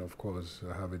 and of course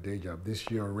I have a day job.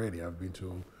 This year already, I've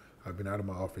been out of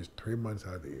my office 3 months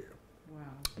out of the year. Wow.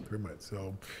 3 months.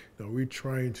 So, we're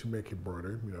trying to make it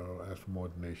broader, ask for more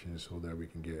donations so that we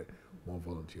can get more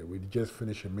volunteers. We just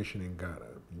finished a mission in Ghana.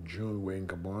 In June, we're in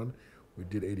Gabon. We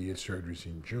did 88 surgeries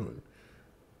in June.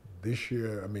 This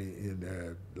year,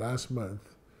 last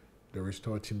month, the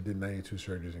Restore team did 92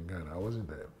 surgeries in Ghana. I wasn't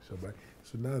there.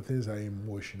 So now things are in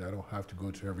motion. I don't have to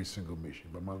go to every single mission,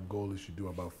 but my goal is to do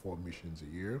about 4 missions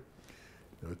a year.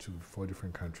 To 4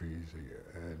 different countries a year.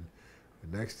 And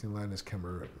the next in line is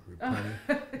Cameroon.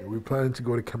 We're planning to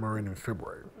go to Cameroon in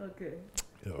February. Okay.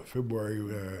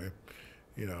 February,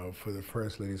 for the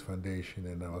First Ladies Foundation,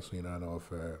 and also in honor of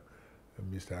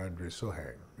Mr. Andre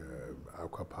Sohang,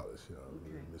 Aqua Palace.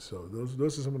 Okay. So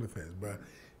those are some of the things.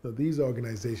 But these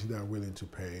organizations that are willing to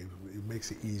pay, it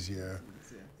makes it easier.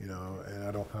 And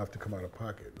I don't have to come out of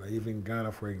pocket. Like even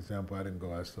Ghana, for example, I didn't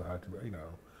go. I still had to,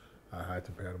 I had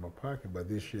to pay out of my pocket, but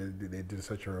this year they did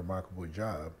such a remarkable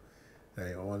job that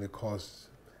it only costs,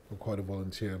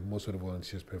 most of the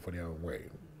volunteers pay for their own way.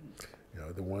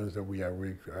 The ones that we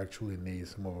actually need,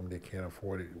 some of them they can't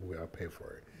afford it, I'll pay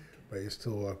for it. But it's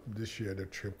still, this year the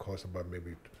trip cost about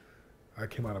I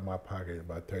came out of my pocket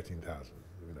about $13,000.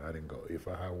 I didn't go. If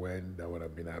I had went, that would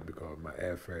have been out because of my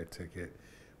airfare ticket,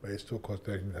 but it still cost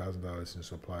 $13,000 in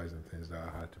supplies and things that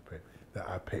I had to pay, that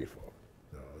I paid for.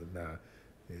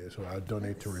 So I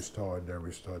donate to Restore, and then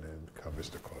Restore then covers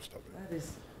the cost of it. That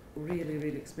is really,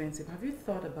 really expensive. Have you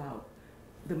thought about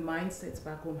the mindsets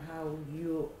back home,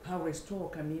 how Restore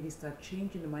can maybe start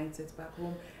changing the mindsets back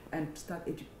home and start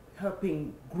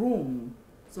helping groom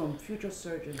some future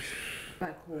surgeons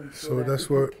back home? So that's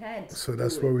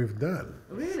what we've done.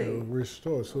 Really? So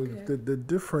Restore. So the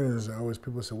difference,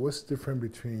 people say, what's different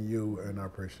between you and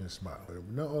Operation Smile?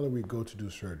 Not only we go to do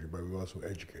surgery, but we also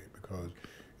educate, because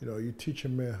you teach a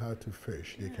man how to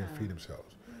fish, they can feed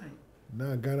themselves. Right.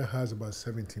 Now Ghana has about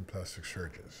 17 plastic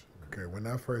surgeons. Okay, when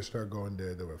I first started going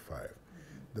there were 5.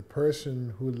 The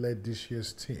person who led this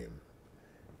year's team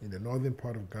in the northern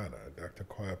part of Ghana, Dr.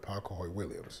 Parker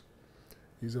Williams,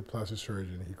 he's a plastic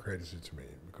surgeon. He credits it to me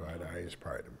because I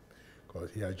inspired him. Because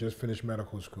he had just finished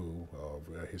medical school of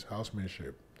his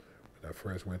housemanship when I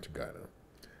first went to Ghana.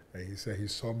 And he said he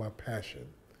saw my passion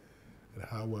and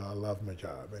how well I love my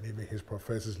job. And even his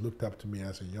professors looked up to me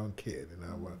as a young kid. And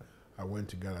I went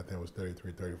to Ghana, I think I was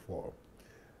 33, 34.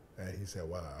 And he said,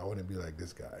 wow, I want to be like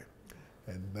this guy.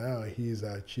 And now he's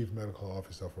our chief medical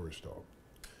officer for Restore.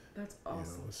 That's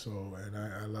awesome. And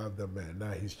I love that man.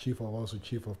 Now he's also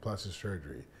chief of plastic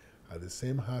surgery at the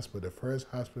same hospital, the first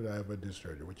hospital I ever did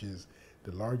surgery, which is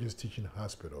the largest teaching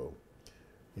hospital,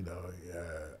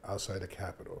 outside the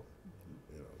capital.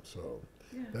 So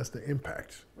that's the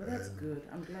impact. Well, that's good.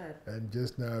 I'm glad. And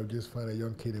just find a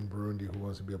young kid in Burundi who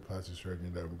wants to be a plastic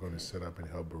surgeon that I'm going to set up and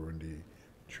help Burundi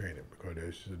train him, because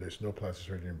there's no plastic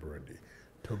surgeon in Burundi.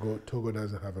 Togo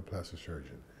doesn't have a plastic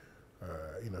surgeon.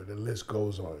 The list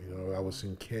goes on. I was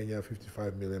in Kenya,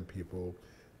 55 million people.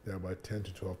 There are about 10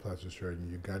 to 12 plastic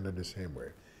surgeons. Uganda the same way.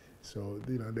 So,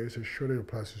 there's a shortage of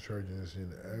plastic surgeons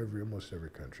in almost every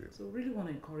country. So really want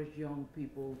to encourage young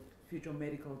people, future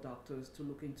medical doctors, to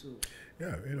look into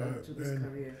to this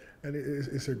career. And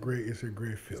it's a great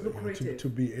feeling. Lucrative. To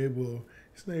be able,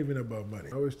 it's not even about money.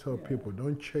 I always tell people,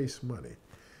 don't chase money.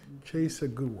 Chase a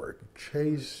good work.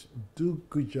 Do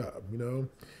good job,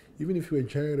 Even if you're a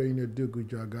janitor and you do a good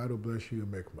job, God will bless you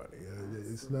and make money.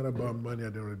 It's not about money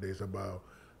at the end of the day. It's about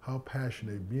how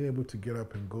passionate, being able to get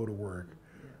up and go to work,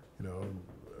 you know,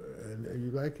 and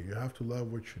you like it. You have to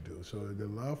love what you do. So the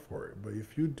love for it. But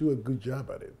if you do a good job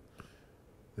at it,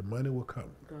 the money will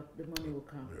come. The money will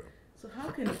come. Yeah. So how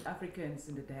can Africans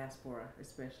in the diaspora,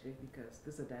 especially because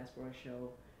this is a diaspora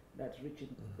show that's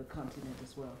reaching the continent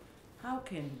as well, how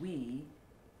can we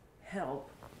help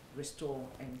restore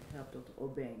and help Dr.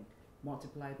 Obeng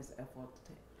multiply this effort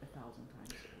 1,000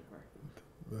 times over?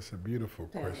 That's a beautiful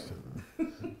question.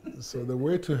 So the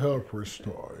way to help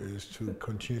restore is to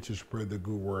continue to spread the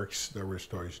good works that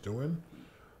Restore is doing,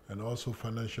 and also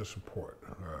financial support.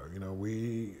 You know,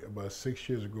 about 6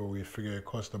 years ago, we figured it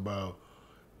cost about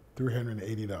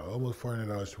 $380, almost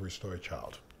 $400 to restore a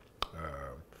child.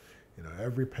 You know,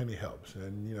 every penny helps.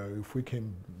 And, you know, if we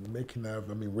can make enough,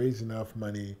 raise enough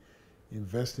money,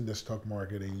 invest in the stock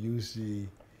market and use the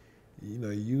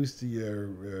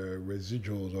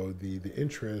residuals or the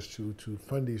interest to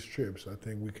fund these trips, I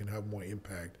think we can have more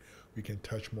impact. We can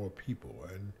touch more people.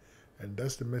 And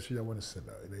that's the message I want to send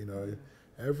out. You know,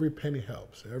 every penny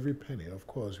helps, every penny. Of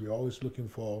course, we're always looking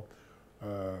for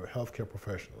healthcare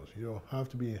professionals. You don't have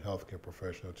to be a healthcare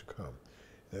professional to come.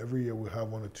 Every year we have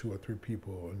 1 or 2 or 3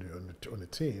 people on the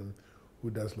team who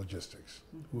does logistics,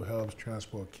 who helps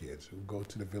transport kids, who go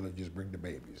to the villages, bring the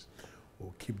babies,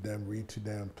 who keep them, read to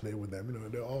them, play with them. You know,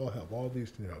 they all help. All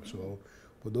these things help. So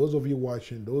for those of you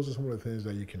watching, those are some of the things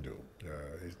that you can do.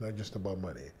 It's not just about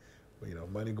money. But, you know,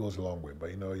 money goes a long way.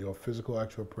 But, you know, your physical,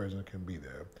 actual presence can be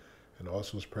there. And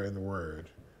also spreading the word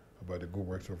about the good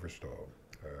works of Restore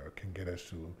can get us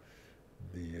to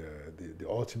the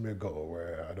ultimate goal,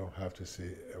 where I don't have to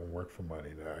sit and work for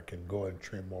money. That I can go and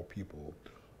train more people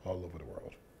all over the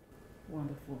world.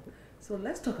 Wonderful. So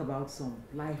let's talk about some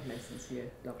life lessons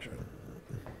here, Doctor.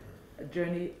 A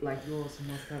journey like yours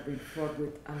must have been fraught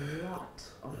with a lot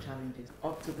of challenges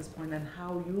up to this point, and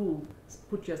how you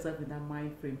put yourself in that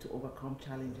mind frame to overcome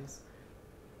challenges.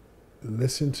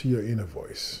 Listen to your inner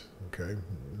voice, okay?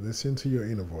 Listen to your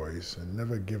inner voice and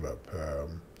never give up.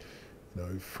 You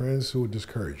know, friends will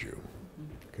discourage you.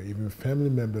 Okay, even family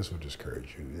members will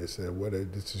discourage you. They say,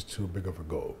 this is too big of a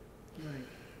goal. Right.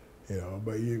 You know,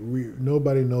 but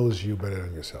nobody knows you better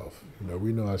than yourself. You know,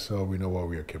 we know ourselves. We know what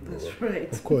we are capable of. That's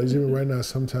right. Of course, even right now,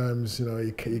 sometimes, you know,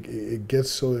 it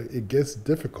gets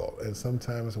difficult, and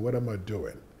sometimes, what am I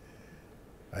doing?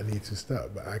 I need to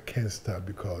stop, but I can't stop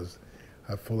because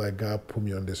I feel like God put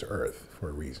me on this earth for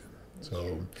a reason. That's so,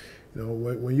 true. You know,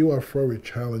 when you are fraught with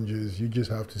challenges, you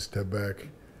just have to step back,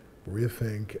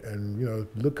 rethink, and, you know,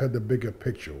 look at the bigger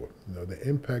picture. You know, the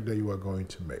impact that you are going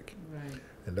to make. Right.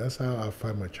 And that's how I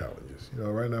find my challenges. You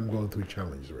know, right now I'm going through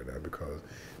challenges right now because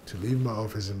to leave my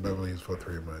office in Beverly Hills for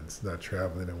 3 months, not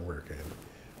traveling and working,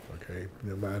 okay? You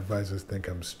know, my advisors think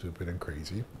I'm stupid and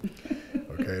crazy,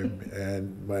 okay?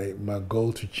 And my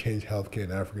goal to change healthcare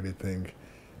in Africa, they think,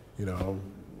 you know,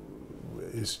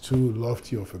 it's too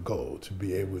lofty of a goal to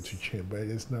be able to change, but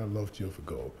it's not lofty of a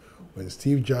goal. When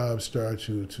Steve Jobs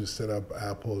started to set up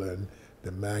Apple and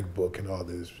the MacBook and all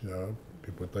this, you know,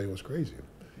 people thought he was crazy.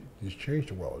 He's changed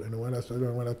the world. And when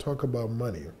I talk about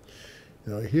money,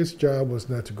 you know, his job was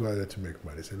not to go out there to make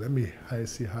money. So let me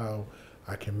see how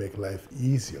I can make life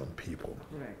easy on people.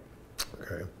 Right.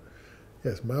 Okay.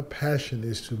 Yes, my passion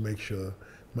is to make sure,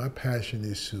 my passion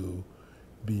is to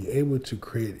be able to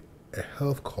create a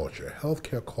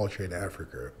healthcare culture in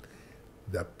Africa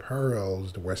that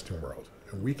parallels the Western world.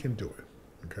 And we can do it,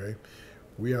 okay?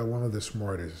 We are one of the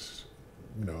smartest,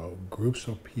 you know, groups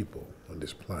of people on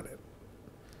this planet,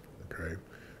 okay?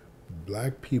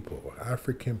 Black people,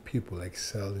 African people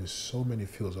excel in so many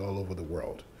fields all over the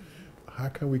world. How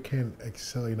come we can't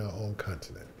excel in our own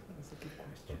continent? That's a good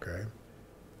question. Okay?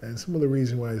 And some of the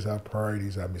reason why is our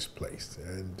priorities are misplaced.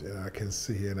 And I can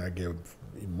sit here and I get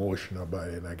emotional about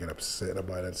it and I get upset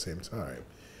about it at the same time.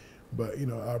 But, you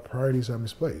know, our priorities are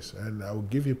misplaced. And I will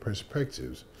give you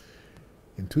perspectives.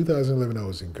 In 2011, I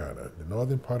was in Ghana, the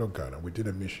northern part of Ghana. We did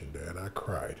a mission there, and I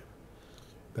cried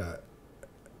that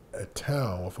a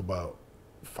town of about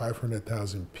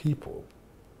 500,000 people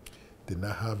did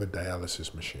not have a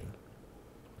dialysis machine,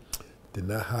 did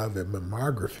not have a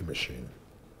mammography machine,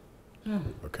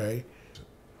 okay?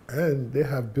 And they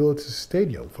have built a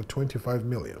stadium for $25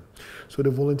 million. So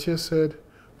the volunteers said,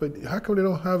 but how come they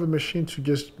don't have a machine to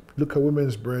just look at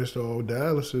women's breasts or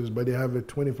dialysis, but they have a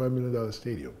 $25 million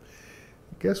stadium?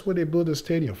 Guess what they built a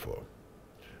stadium for?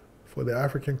 For the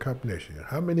African Cup Nation.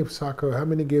 How many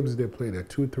games did they play there?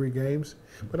 2, 3 games?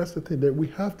 But that's the thing, that we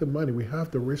have the money, we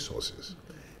have the resources.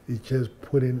 It's just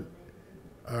putting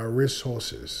our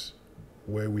resources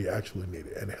where we actually need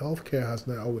it. And healthcare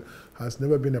has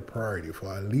never been a priority for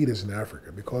our leaders in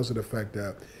Africa because of the fact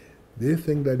that They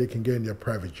think that they can get in their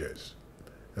private jets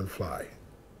and fly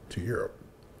to Europe,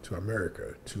 to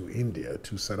America, to India,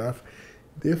 to South Africa.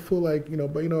 They feel like,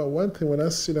 but one thing, when I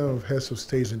sit down with heads of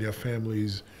states and their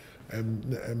families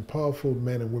and powerful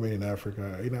men and women in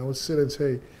Africa, I would sit and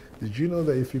say, did you know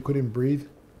that if you couldn't breathe,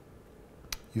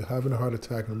 you're having a heart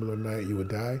attack in the middle of the night, you would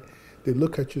die? They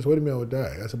look at you, so what do you mean I would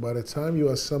die? I said, by the time you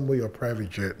assemble your private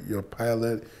jet, your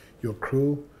pilot, your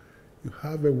crew, you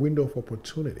have a window of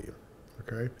opportunity,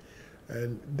 okay?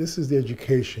 And this is the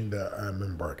education that I'm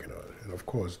embarking on. And of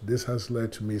course, this has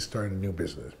led to me starting a new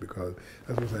business because,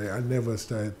 as I say, I never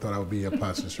thought I would be a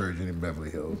plastic surgeon in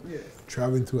Beverly Hills. Yes.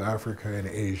 Traveling through Africa and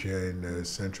Asia and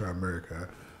Central America,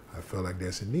 I felt like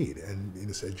there's a need. And in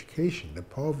this education, the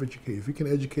power of education, if you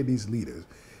can educate these leaders,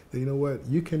 then you know what,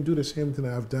 you can do the same thing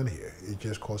I've done here. It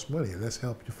just costs money. Let's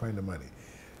help you find the money.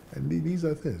 And these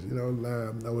are things.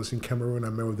 I was in Cameroon. I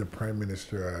met with the Prime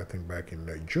Minister, I think, back in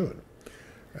June.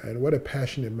 And what a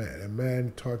passionate man. A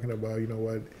man talking about,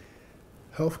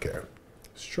 healthcare,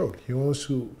 stroke. He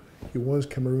wants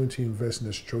Cameroon to invest in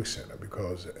a stroke center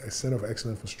because a center of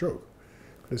excellence for stroke.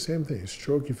 The same thing,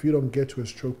 stroke, if you don't get to a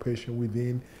stroke patient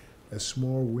within a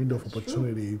small window of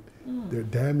opportunity, their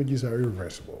damages are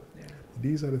irreversible. Yeah.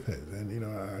 These are the things. And,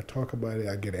 I talk about it,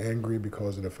 I get angry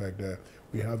because of the fact that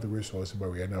we have the resources,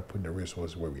 but we are not putting the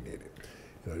resources where we need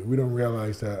it. We don't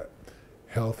realize that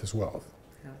health is wealth.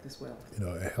 Health is wealth.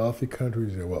 A healthy country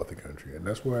is a wealthy country. And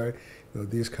that's why,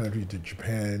 these countries,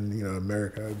 Japan,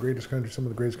 America, some of the greatest countries in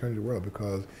the world,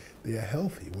 because they are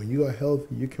healthy. When you are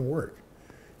healthy, you can work.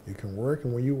 You can work,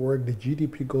 and when you work, the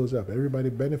GDP goes up. Everybody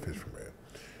benefits from it.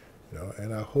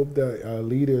 And I hope that our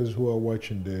leaders who are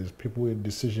watching this, people in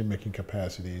decision-making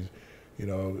capacities,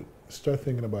 start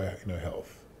thinking about,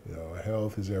 health.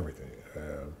 Health is everything.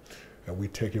 And we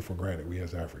take it for granted, we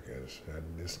as Africans. And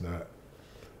it's not,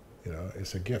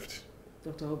 it's a gift.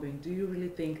 Dr. Obeng, do you really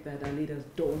think that our leaders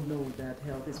don't know that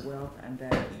health is wealth and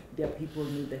that their people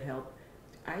need the help?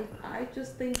 I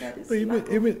just think that it's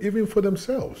even for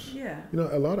themselves. Yeah.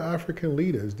 A lot of African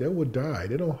leaders, they will die.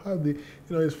 They don't have the.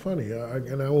 It's funny,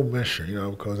 and I won't mention,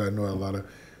 because I know a lot of.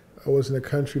 I was in a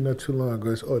country not too long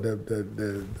ago. It's,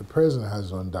 the president has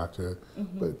his own doctor,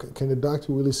 but can the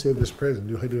doctor really save this president?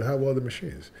 Do they have all the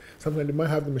machines? Sometimes they might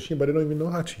have the machine, but they don't even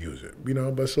know how to use it.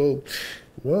 But so,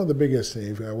 one of the biggest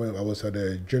things, I was at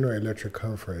a General Electric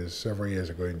conference several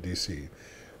years ago in D.C.,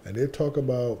 and they talk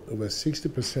about over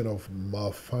 60% of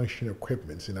malfunctioning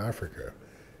equipment in Africa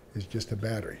is just a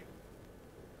battery.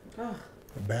 Oh.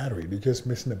 A battery. They're just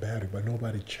missing a battery, but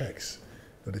nobody checks.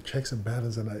 The checks and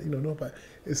balances are not, nobody.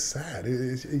 It's sad.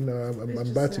 I'm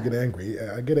about to get angry.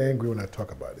 I get angry when I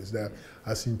talk about it. Is that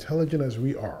as intelligent as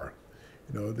we are,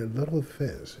 the little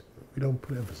things, we don't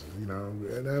put emphasis,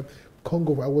 And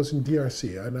Congo, I was in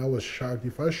DRC, and I was shocked.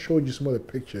 If I showed you some of the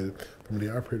pictures from the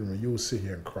operating room, you will sit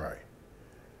here and cry.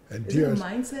 And is it a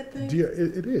mindset thing?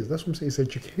 It is. That's what I'm saying. It's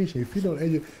education. If you don't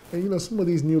educate, some of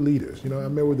these new leaders, I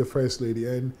met with the First Lady,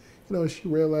 and, she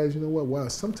realized, wow,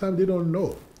 sometimes they don't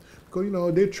know.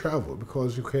 Because, they travel.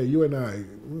 Because, okay, you and I,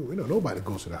 nobody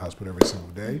goes to the hospital every single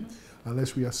day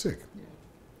unless we are sick. Yeah.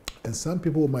 And some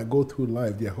people might go through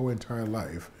life, their whole entire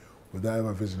life, without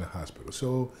ever visiting a hospital.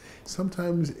 So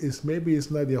sometimes maybe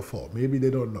it's not their fault. Maybe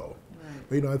they don't know.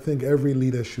 Right. But, I think every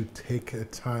leader should take a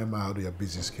time out of their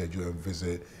busy schedule and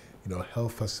visit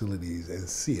health facilities and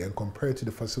see and compare to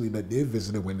the facility that they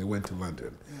visited when they went to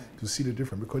London to see the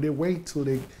difference. Because they wait till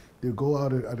they go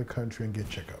out of the country and get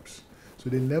checkups. So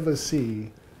they never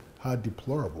see how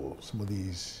deplorable some of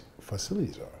these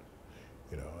facilities are.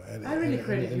 I really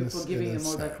credit you for giving them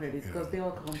all that credit because they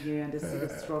all come here and they see the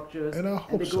structures and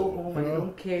they go home and they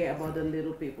don't care about the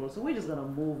little people. So we're just going to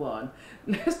move on.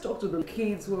 Let's talk to the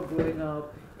kids who are growing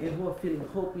up and who are feeling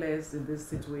hopeless in these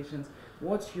situations.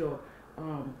 What's your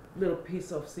little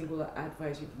piece of singular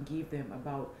advice you can give them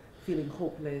about feeling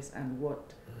hopeless and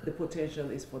what the potential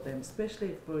is for them,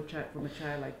 especially from a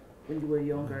child like when you were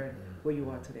younger and where you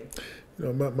are today?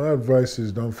 My advice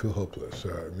is don't feel hopeless.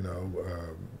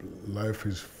 Life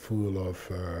is full of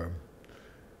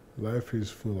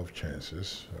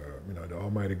chances. The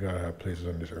Almighty God has places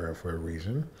on this earth for a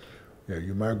reason. Yeah,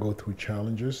 you might go through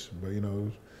challenges, but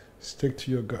stick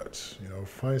to your guts.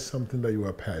 Find something that you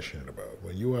are passionate about.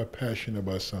 When you are passionate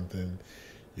about something,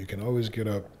 you can always get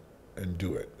up and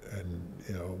do it. And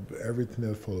everything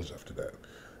that follows after that.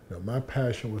 My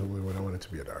passion was when I wanted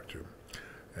to be a doctor.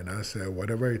 And I said,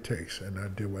 whatever it takes, and I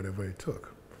did whatever it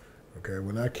took. Okay,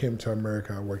 when I came to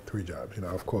America, I worked 3 jobs.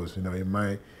 Of course, it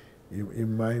might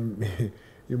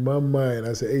in my mind,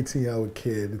 as an 18-year-old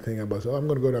kid, thinking about, so I'm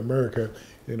going to go to America,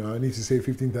 you know, I need to save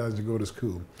 15,000 to go to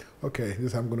school. Okay, this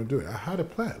is how I'm going to do it. I had a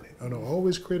plan. You know,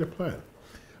 always create a plan.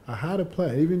 I had a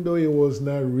plan, even though it was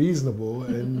not reasonable,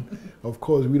 and of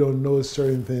course we don't know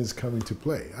certain things come into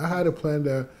play. I had a plan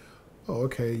that, oh,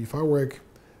 okay, if I work,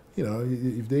 you know,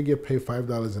 if they get paid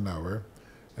 $5 an hour,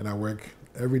 and I work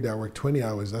every day, I work 20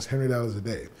 hours, that's $100 a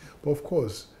day. But of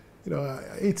course, you know,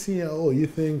 18-year-old, you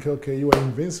think, okay, you are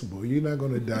invincible. You're not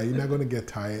going to die. You're not going to get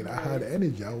tired. I had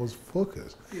energy. I was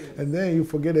focused. Yes. And then you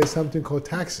forget there's something called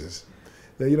taxes.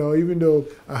 That, you know, even though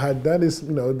I had done this,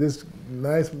 you know, this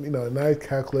nice, you know, nice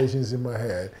calculations in my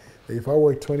head, that if I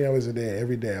work 20 hours a day,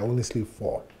 every day, I only sleep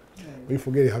 4. But you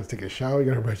forget you have to take a shower, you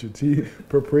got to brush your teeth,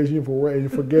 preparation for work, and you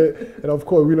forget. And of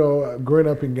course, you know, growing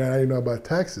up in Ghana, you know about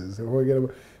taxes.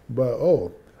 But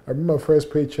oh, I remember my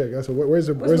first paycheck. I said, where's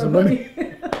the money?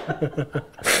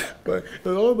 But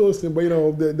all those things. But you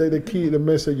know, the key, the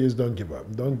message is don't give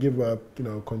up. Don't give up. You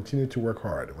know, continue to work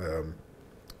hard.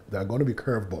 There are going to be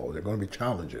curveballs. There are going to be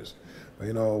challenges. But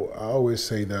you know, I always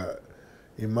say that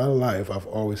in my life, I've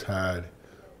always had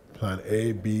plan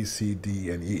A, B, C,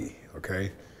 D, and E.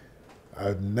 Okay.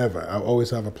 I always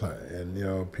have a plan. And you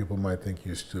know, people might think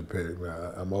you're stupid.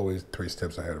 I'm always 3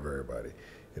 steps ahead of everybody.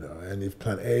 You know, and if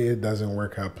plan A doesn't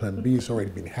work out, plan B has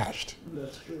already been hashed.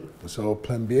 That's true. So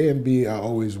plan B and B are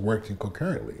always working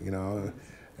concurrently, you know,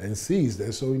 and C is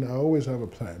there. So, you know, I always have a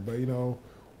plan. But, you know,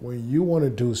 when you want to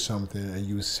do something and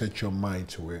you set your mind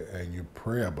to it and you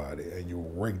pray about it and you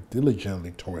work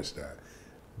diligently towards that,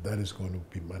 that is going to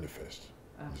be manifest.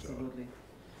 Absolutely.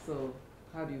 So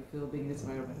how do you feel being in this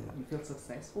environment? You feel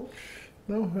successful?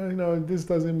 No, you know, this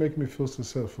doesn't make me feel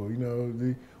successful. You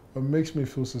know, what makes me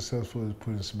feel successful is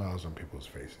putting smiles on people's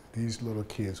faces. These little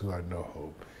kids who have no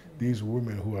hope, these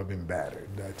women who have been battered,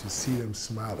 that to see them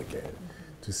smile again,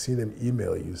 to see them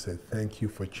email you, say, thank you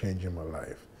for changing my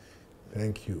life.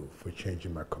 Thank you for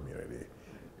changing my community.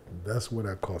 That's what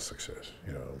I call success,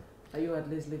 you know. Are you at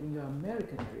least living your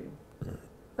American dream?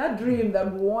 That dream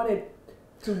that wanted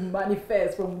to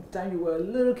manifest from the time you were a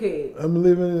little kid. I'm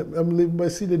living,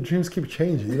 but see, the dreams keep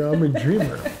changing. You know, I'm a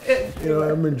dreamer. You know,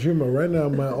 I'm a dreamer. Right now,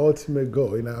 my ultimate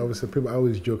goal, you know, I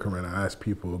always joke around. I ask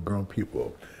people, grown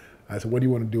people, I said, what do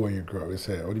you want to do when you grow up? They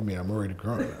say, what do you mean? I'm already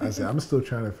grown. I said, I'm still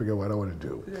trying to figure out what I want to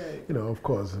do. Right. You know, of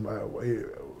course,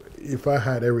 if I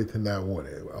had everything that I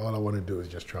wanted, all I want to do is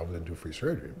just travel and do free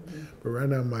surgery. But right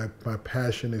now, my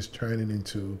passion is turning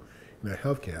into, you know,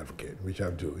 healthcare advocate, which I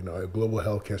do, you know, a global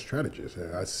healthcare strategist.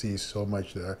 I see so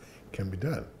much that can be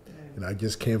done. And I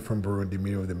just came from Burundi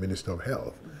meeting with the Minister of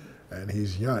Health. And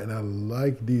he's young, and I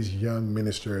like these young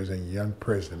ministers and young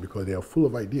presidents because they are full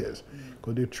of ideas.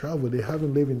 Because they travel, they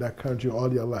haven't lived in that country all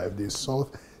their life.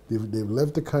 They've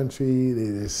left the country,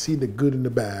 they see the good and the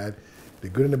bad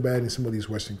in some of these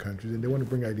Western countries, and they want to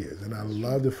bring ideas. And I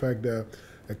love the fact that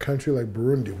a country like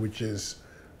Burundi, which is,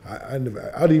 I didn't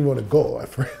even want to go at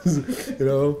first, you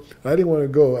know. I didn't want to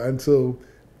go until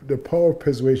the power of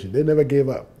persuasion. They never gave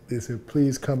up. They said,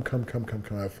 please come.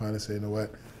 I finally said, you know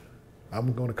what,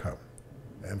 I'm going to come.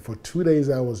 And for 2 days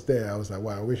I was there, I was like,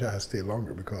 wow, I wish I had stayed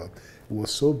longer because it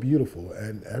was so beautiful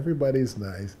and everybody's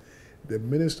nice. The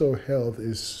Minister of Health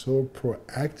is so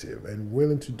proactive and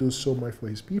willing to do so much for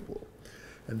his people.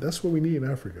 And that's what we need in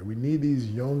Africa. We need these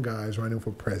young guys running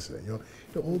for president. You know,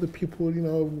 the older people, you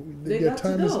know, their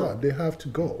time is up. They have to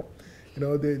go. You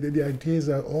know, the ideas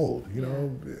are old, you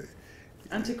know.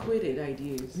 Antiquated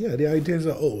ideas. Yeah, the ideas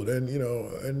are old. And, you know,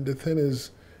 and the thing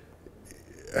is,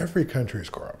 every country is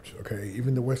corrupt, okay?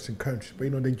 Even the Western countries. But, you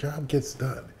know, the job gets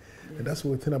done. Yeah. And that's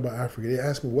what the thing about Africa. They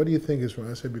ask me, what do you think is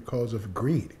wrong? I said, because of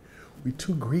greed. We're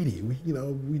too greedy. We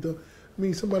don't, I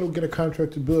mean, somebody will get a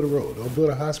contract to build a road or build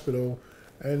a hospital,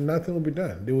 and nothing will be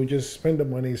done. They will just spend the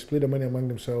money, split the money among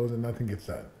themselves, and nothing gets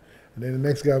done. And then the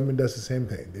next government does the same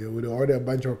thing. They will order a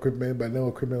bunch of equipment, but no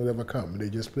equipment will ever come. They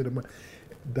just split the money.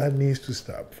 That needs to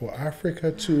stop. For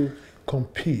Africa to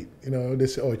compete, you know, they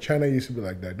say, oh, China used to be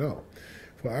like that. No.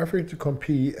 For Africa to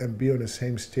compete and be on the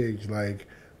same stage like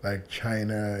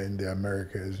China and the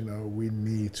Americas, you know, we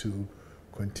need to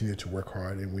continue to work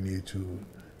hard, and we need to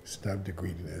stop the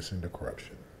greediness and the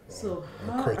corruption. So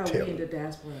how are we in the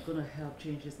diaspora going to help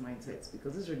change these mindsets?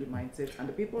 Because these are the mindsets, and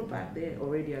the people back there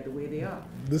already are the way they are.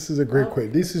 This is a great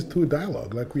question. This is through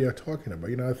dialogue, like we are talking about.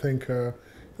 You know, I think you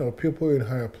know, people in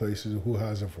higher places who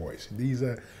has a voice. These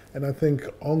are, and I think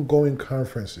ongoing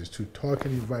conferences to talk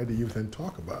and invite the youth and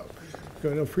talk about.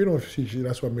 You know, freedom of speech,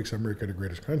 that's what makes America the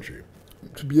greatest country.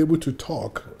 To be able to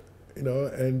talk, you know,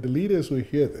 and the leaders will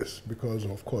hear this because,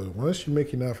 of course, once you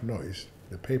make enough noise,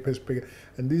 the papers pick it.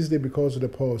 And these days, because of the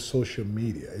power of social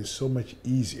media, it's so much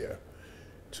easier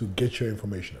to get your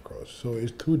information across. So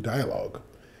it's through dialogue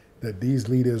that these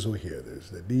leaders will hear this,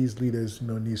 that these leaders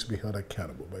needs to be held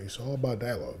accountable. But it's all about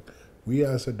dialogue. We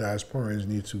as a diasporans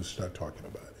need to start talking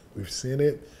about it. We've seen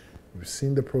it. We've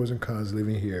seen the pros and cons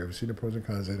living here. We've seen the pros and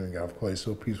cons living, of course,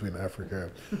 so peaceful in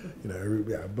Africa.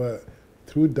 But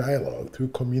through dialogue, through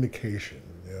communication,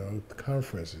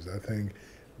 conferences, I think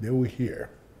they will hear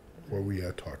what we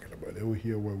are talking about. They will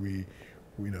hear what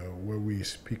we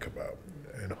speak about.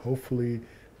 And hopefully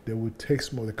they will take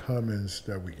some of the comments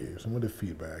that we gave, some of the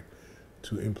feedback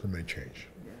to implement change.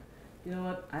 Yeah. You know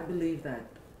what? I believe that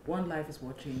one life is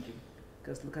worth changing.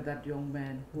 Because look at that young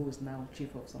man who is now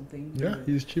chief of something. Yeah,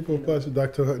 he's chief of police,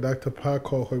 Dr.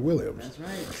 Parker Williams. That's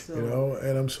right. So,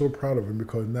 and I'm so proud of him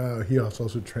because now he has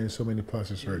also trained so many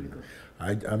plastic surgeons.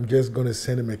 I'm just going to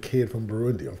send him a kid from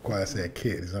Burundi. Of course, I say a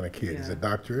kid. He's not a kid. He's a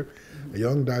doctor, a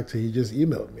young doctor. He just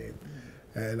emailed me.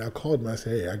 And I called him. I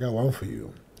said, hey, I got one for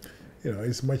you.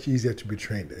 It's much easier to be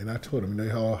trained. And I told him,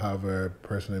 they all have a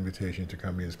personal invitation to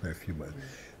come in and spend a few months.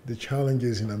 The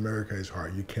challenges in America is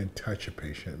hard. You can't touch a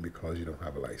patient because you don't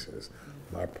have a license.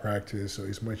 Malpractice, so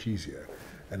it's much easier.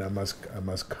 And I'm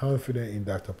as confident in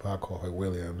Dr. Parker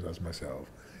Williams as myself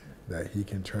that he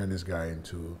can turn this guy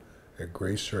into a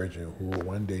great surgeon who will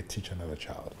one day teach another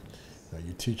child.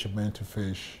 You teach a man to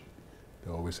fish,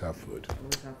 they always have food.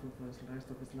 Always have food for the rest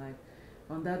of his life.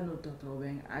 On that note, Dr.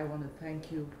 Obeng, I want to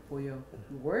thank you for your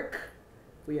work,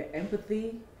 for your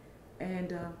empathy,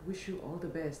 and wish you all the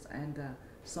best. And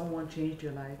someone changed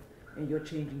your life, and you're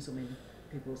changing so many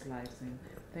people's lives. And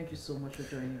thank you so much for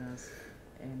joining us.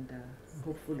 And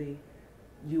hopefully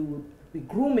you will be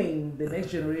grooming the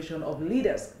next generation of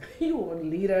leaders. You want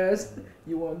leaders,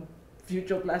 you want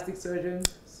future plastic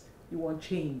surgeons, you want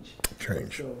change.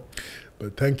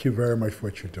 But thank you very much for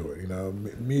what you're doing.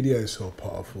 Media is so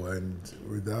powerful, and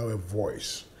without a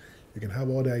voice, you can have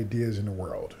all the ideas in the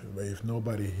world, but if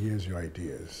nobody hears your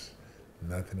ideas,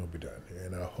 nothing will be done.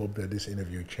 And I hope that this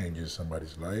interview changes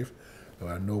somebody's life. And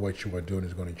I know what you are doing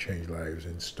is going to change lives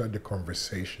and start the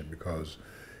conversation because,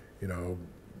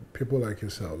 people like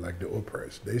yourself, like the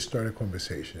Oprahs, they started a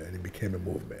conversation and it became a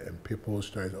movement. And people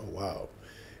started, oh, wow.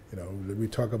 We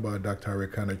talk about Dr.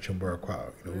 Rekana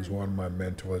Chumbarakwa, who's one of my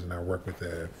mentors, and I worked with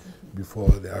her before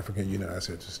the African Union asked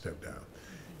her to step down.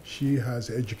 She has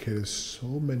educated so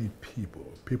many people.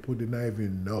 People did not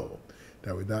even know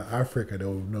that without Africa, there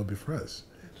would not be France.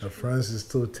 Now, France is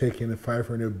still taking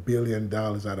 $500 billion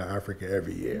out of Africa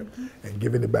every year and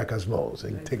giving it back as loans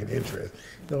and taking interest.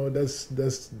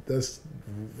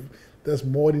 That's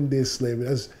modern day slavery.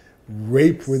 That's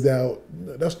rape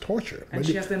that's torture. And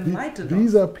she has been lied to.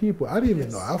 These are people, I didn't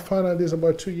even know. I found out this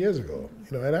about 2 years ago,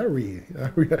 and I read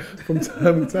from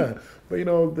time to time. But,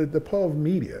 the power of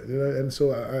media, and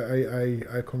so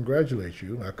I congratulate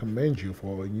you, I commend you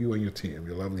for you and your team,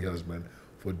 your lovely husband,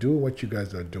 for doing what you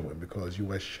guys are doing because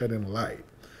you are shedding light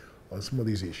on some of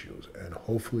these issues. And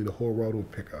hopefully the whole world will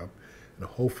pick up, and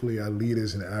hopefully our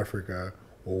leaders in Africa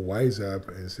will wise up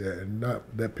and say, and not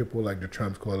let people like the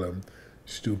Trumps call them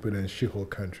stupid and shithole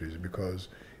countries, because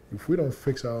if we don't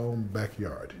fix our own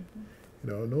backyard,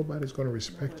 nobody's going to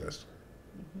respect us.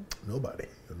 Nobody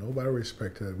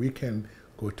respects us. We can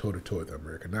go toe-to-toe with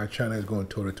America. Now China is going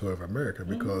toe-to-toe with America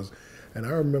because, and I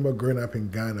remember growing up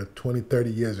in Ghana 20, 30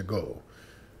 years ago,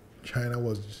 China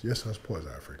was just as poor as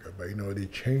Africa, but they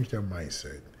changed their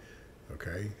mindset,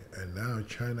 okay? And now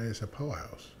China is a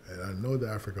powerhouse. And I know that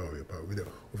Africa will be a powerhouse.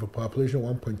 With a population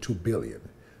of 1.2 billion,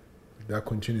 that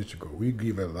continues to grow. We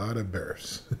give a lot of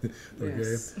births, okay?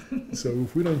 Yes. So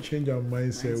if we don't change our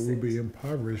mindset, we'll be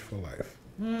impoverished for life.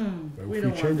 But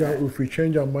if we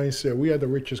change our mindset, we are the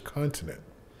richest continent.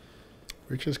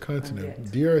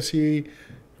 DRC,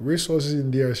 resources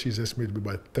in DRC is estimated to be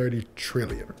about 30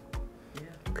 trillion.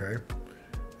 Okay,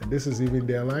 and this is even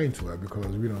they're lying to us because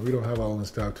we don't have our own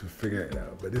stuff to figure it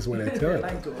out. But this is what I tell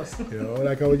them.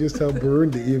 Like I was just telling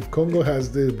Burundi, if Congo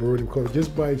has this, Burundi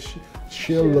just by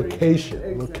sheer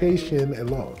location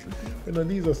alone.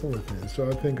 These are some of the things. So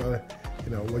I think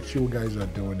what you guys are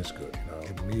doing is good.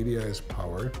 Media is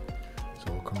power.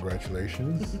 So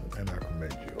congratulations, and I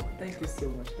commend you. Thank you so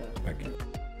much, Dad. Thank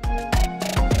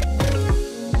you.